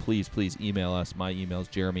reno, please email us. My email is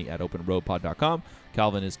jeremy@openroadpod.com.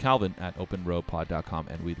 Calvin is calvin@openroadpod.com,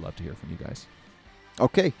 and we'd love to hear from you guys.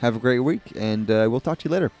 Okay, have a great week, and we'll talk to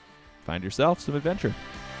you later. Find yourself some adventure.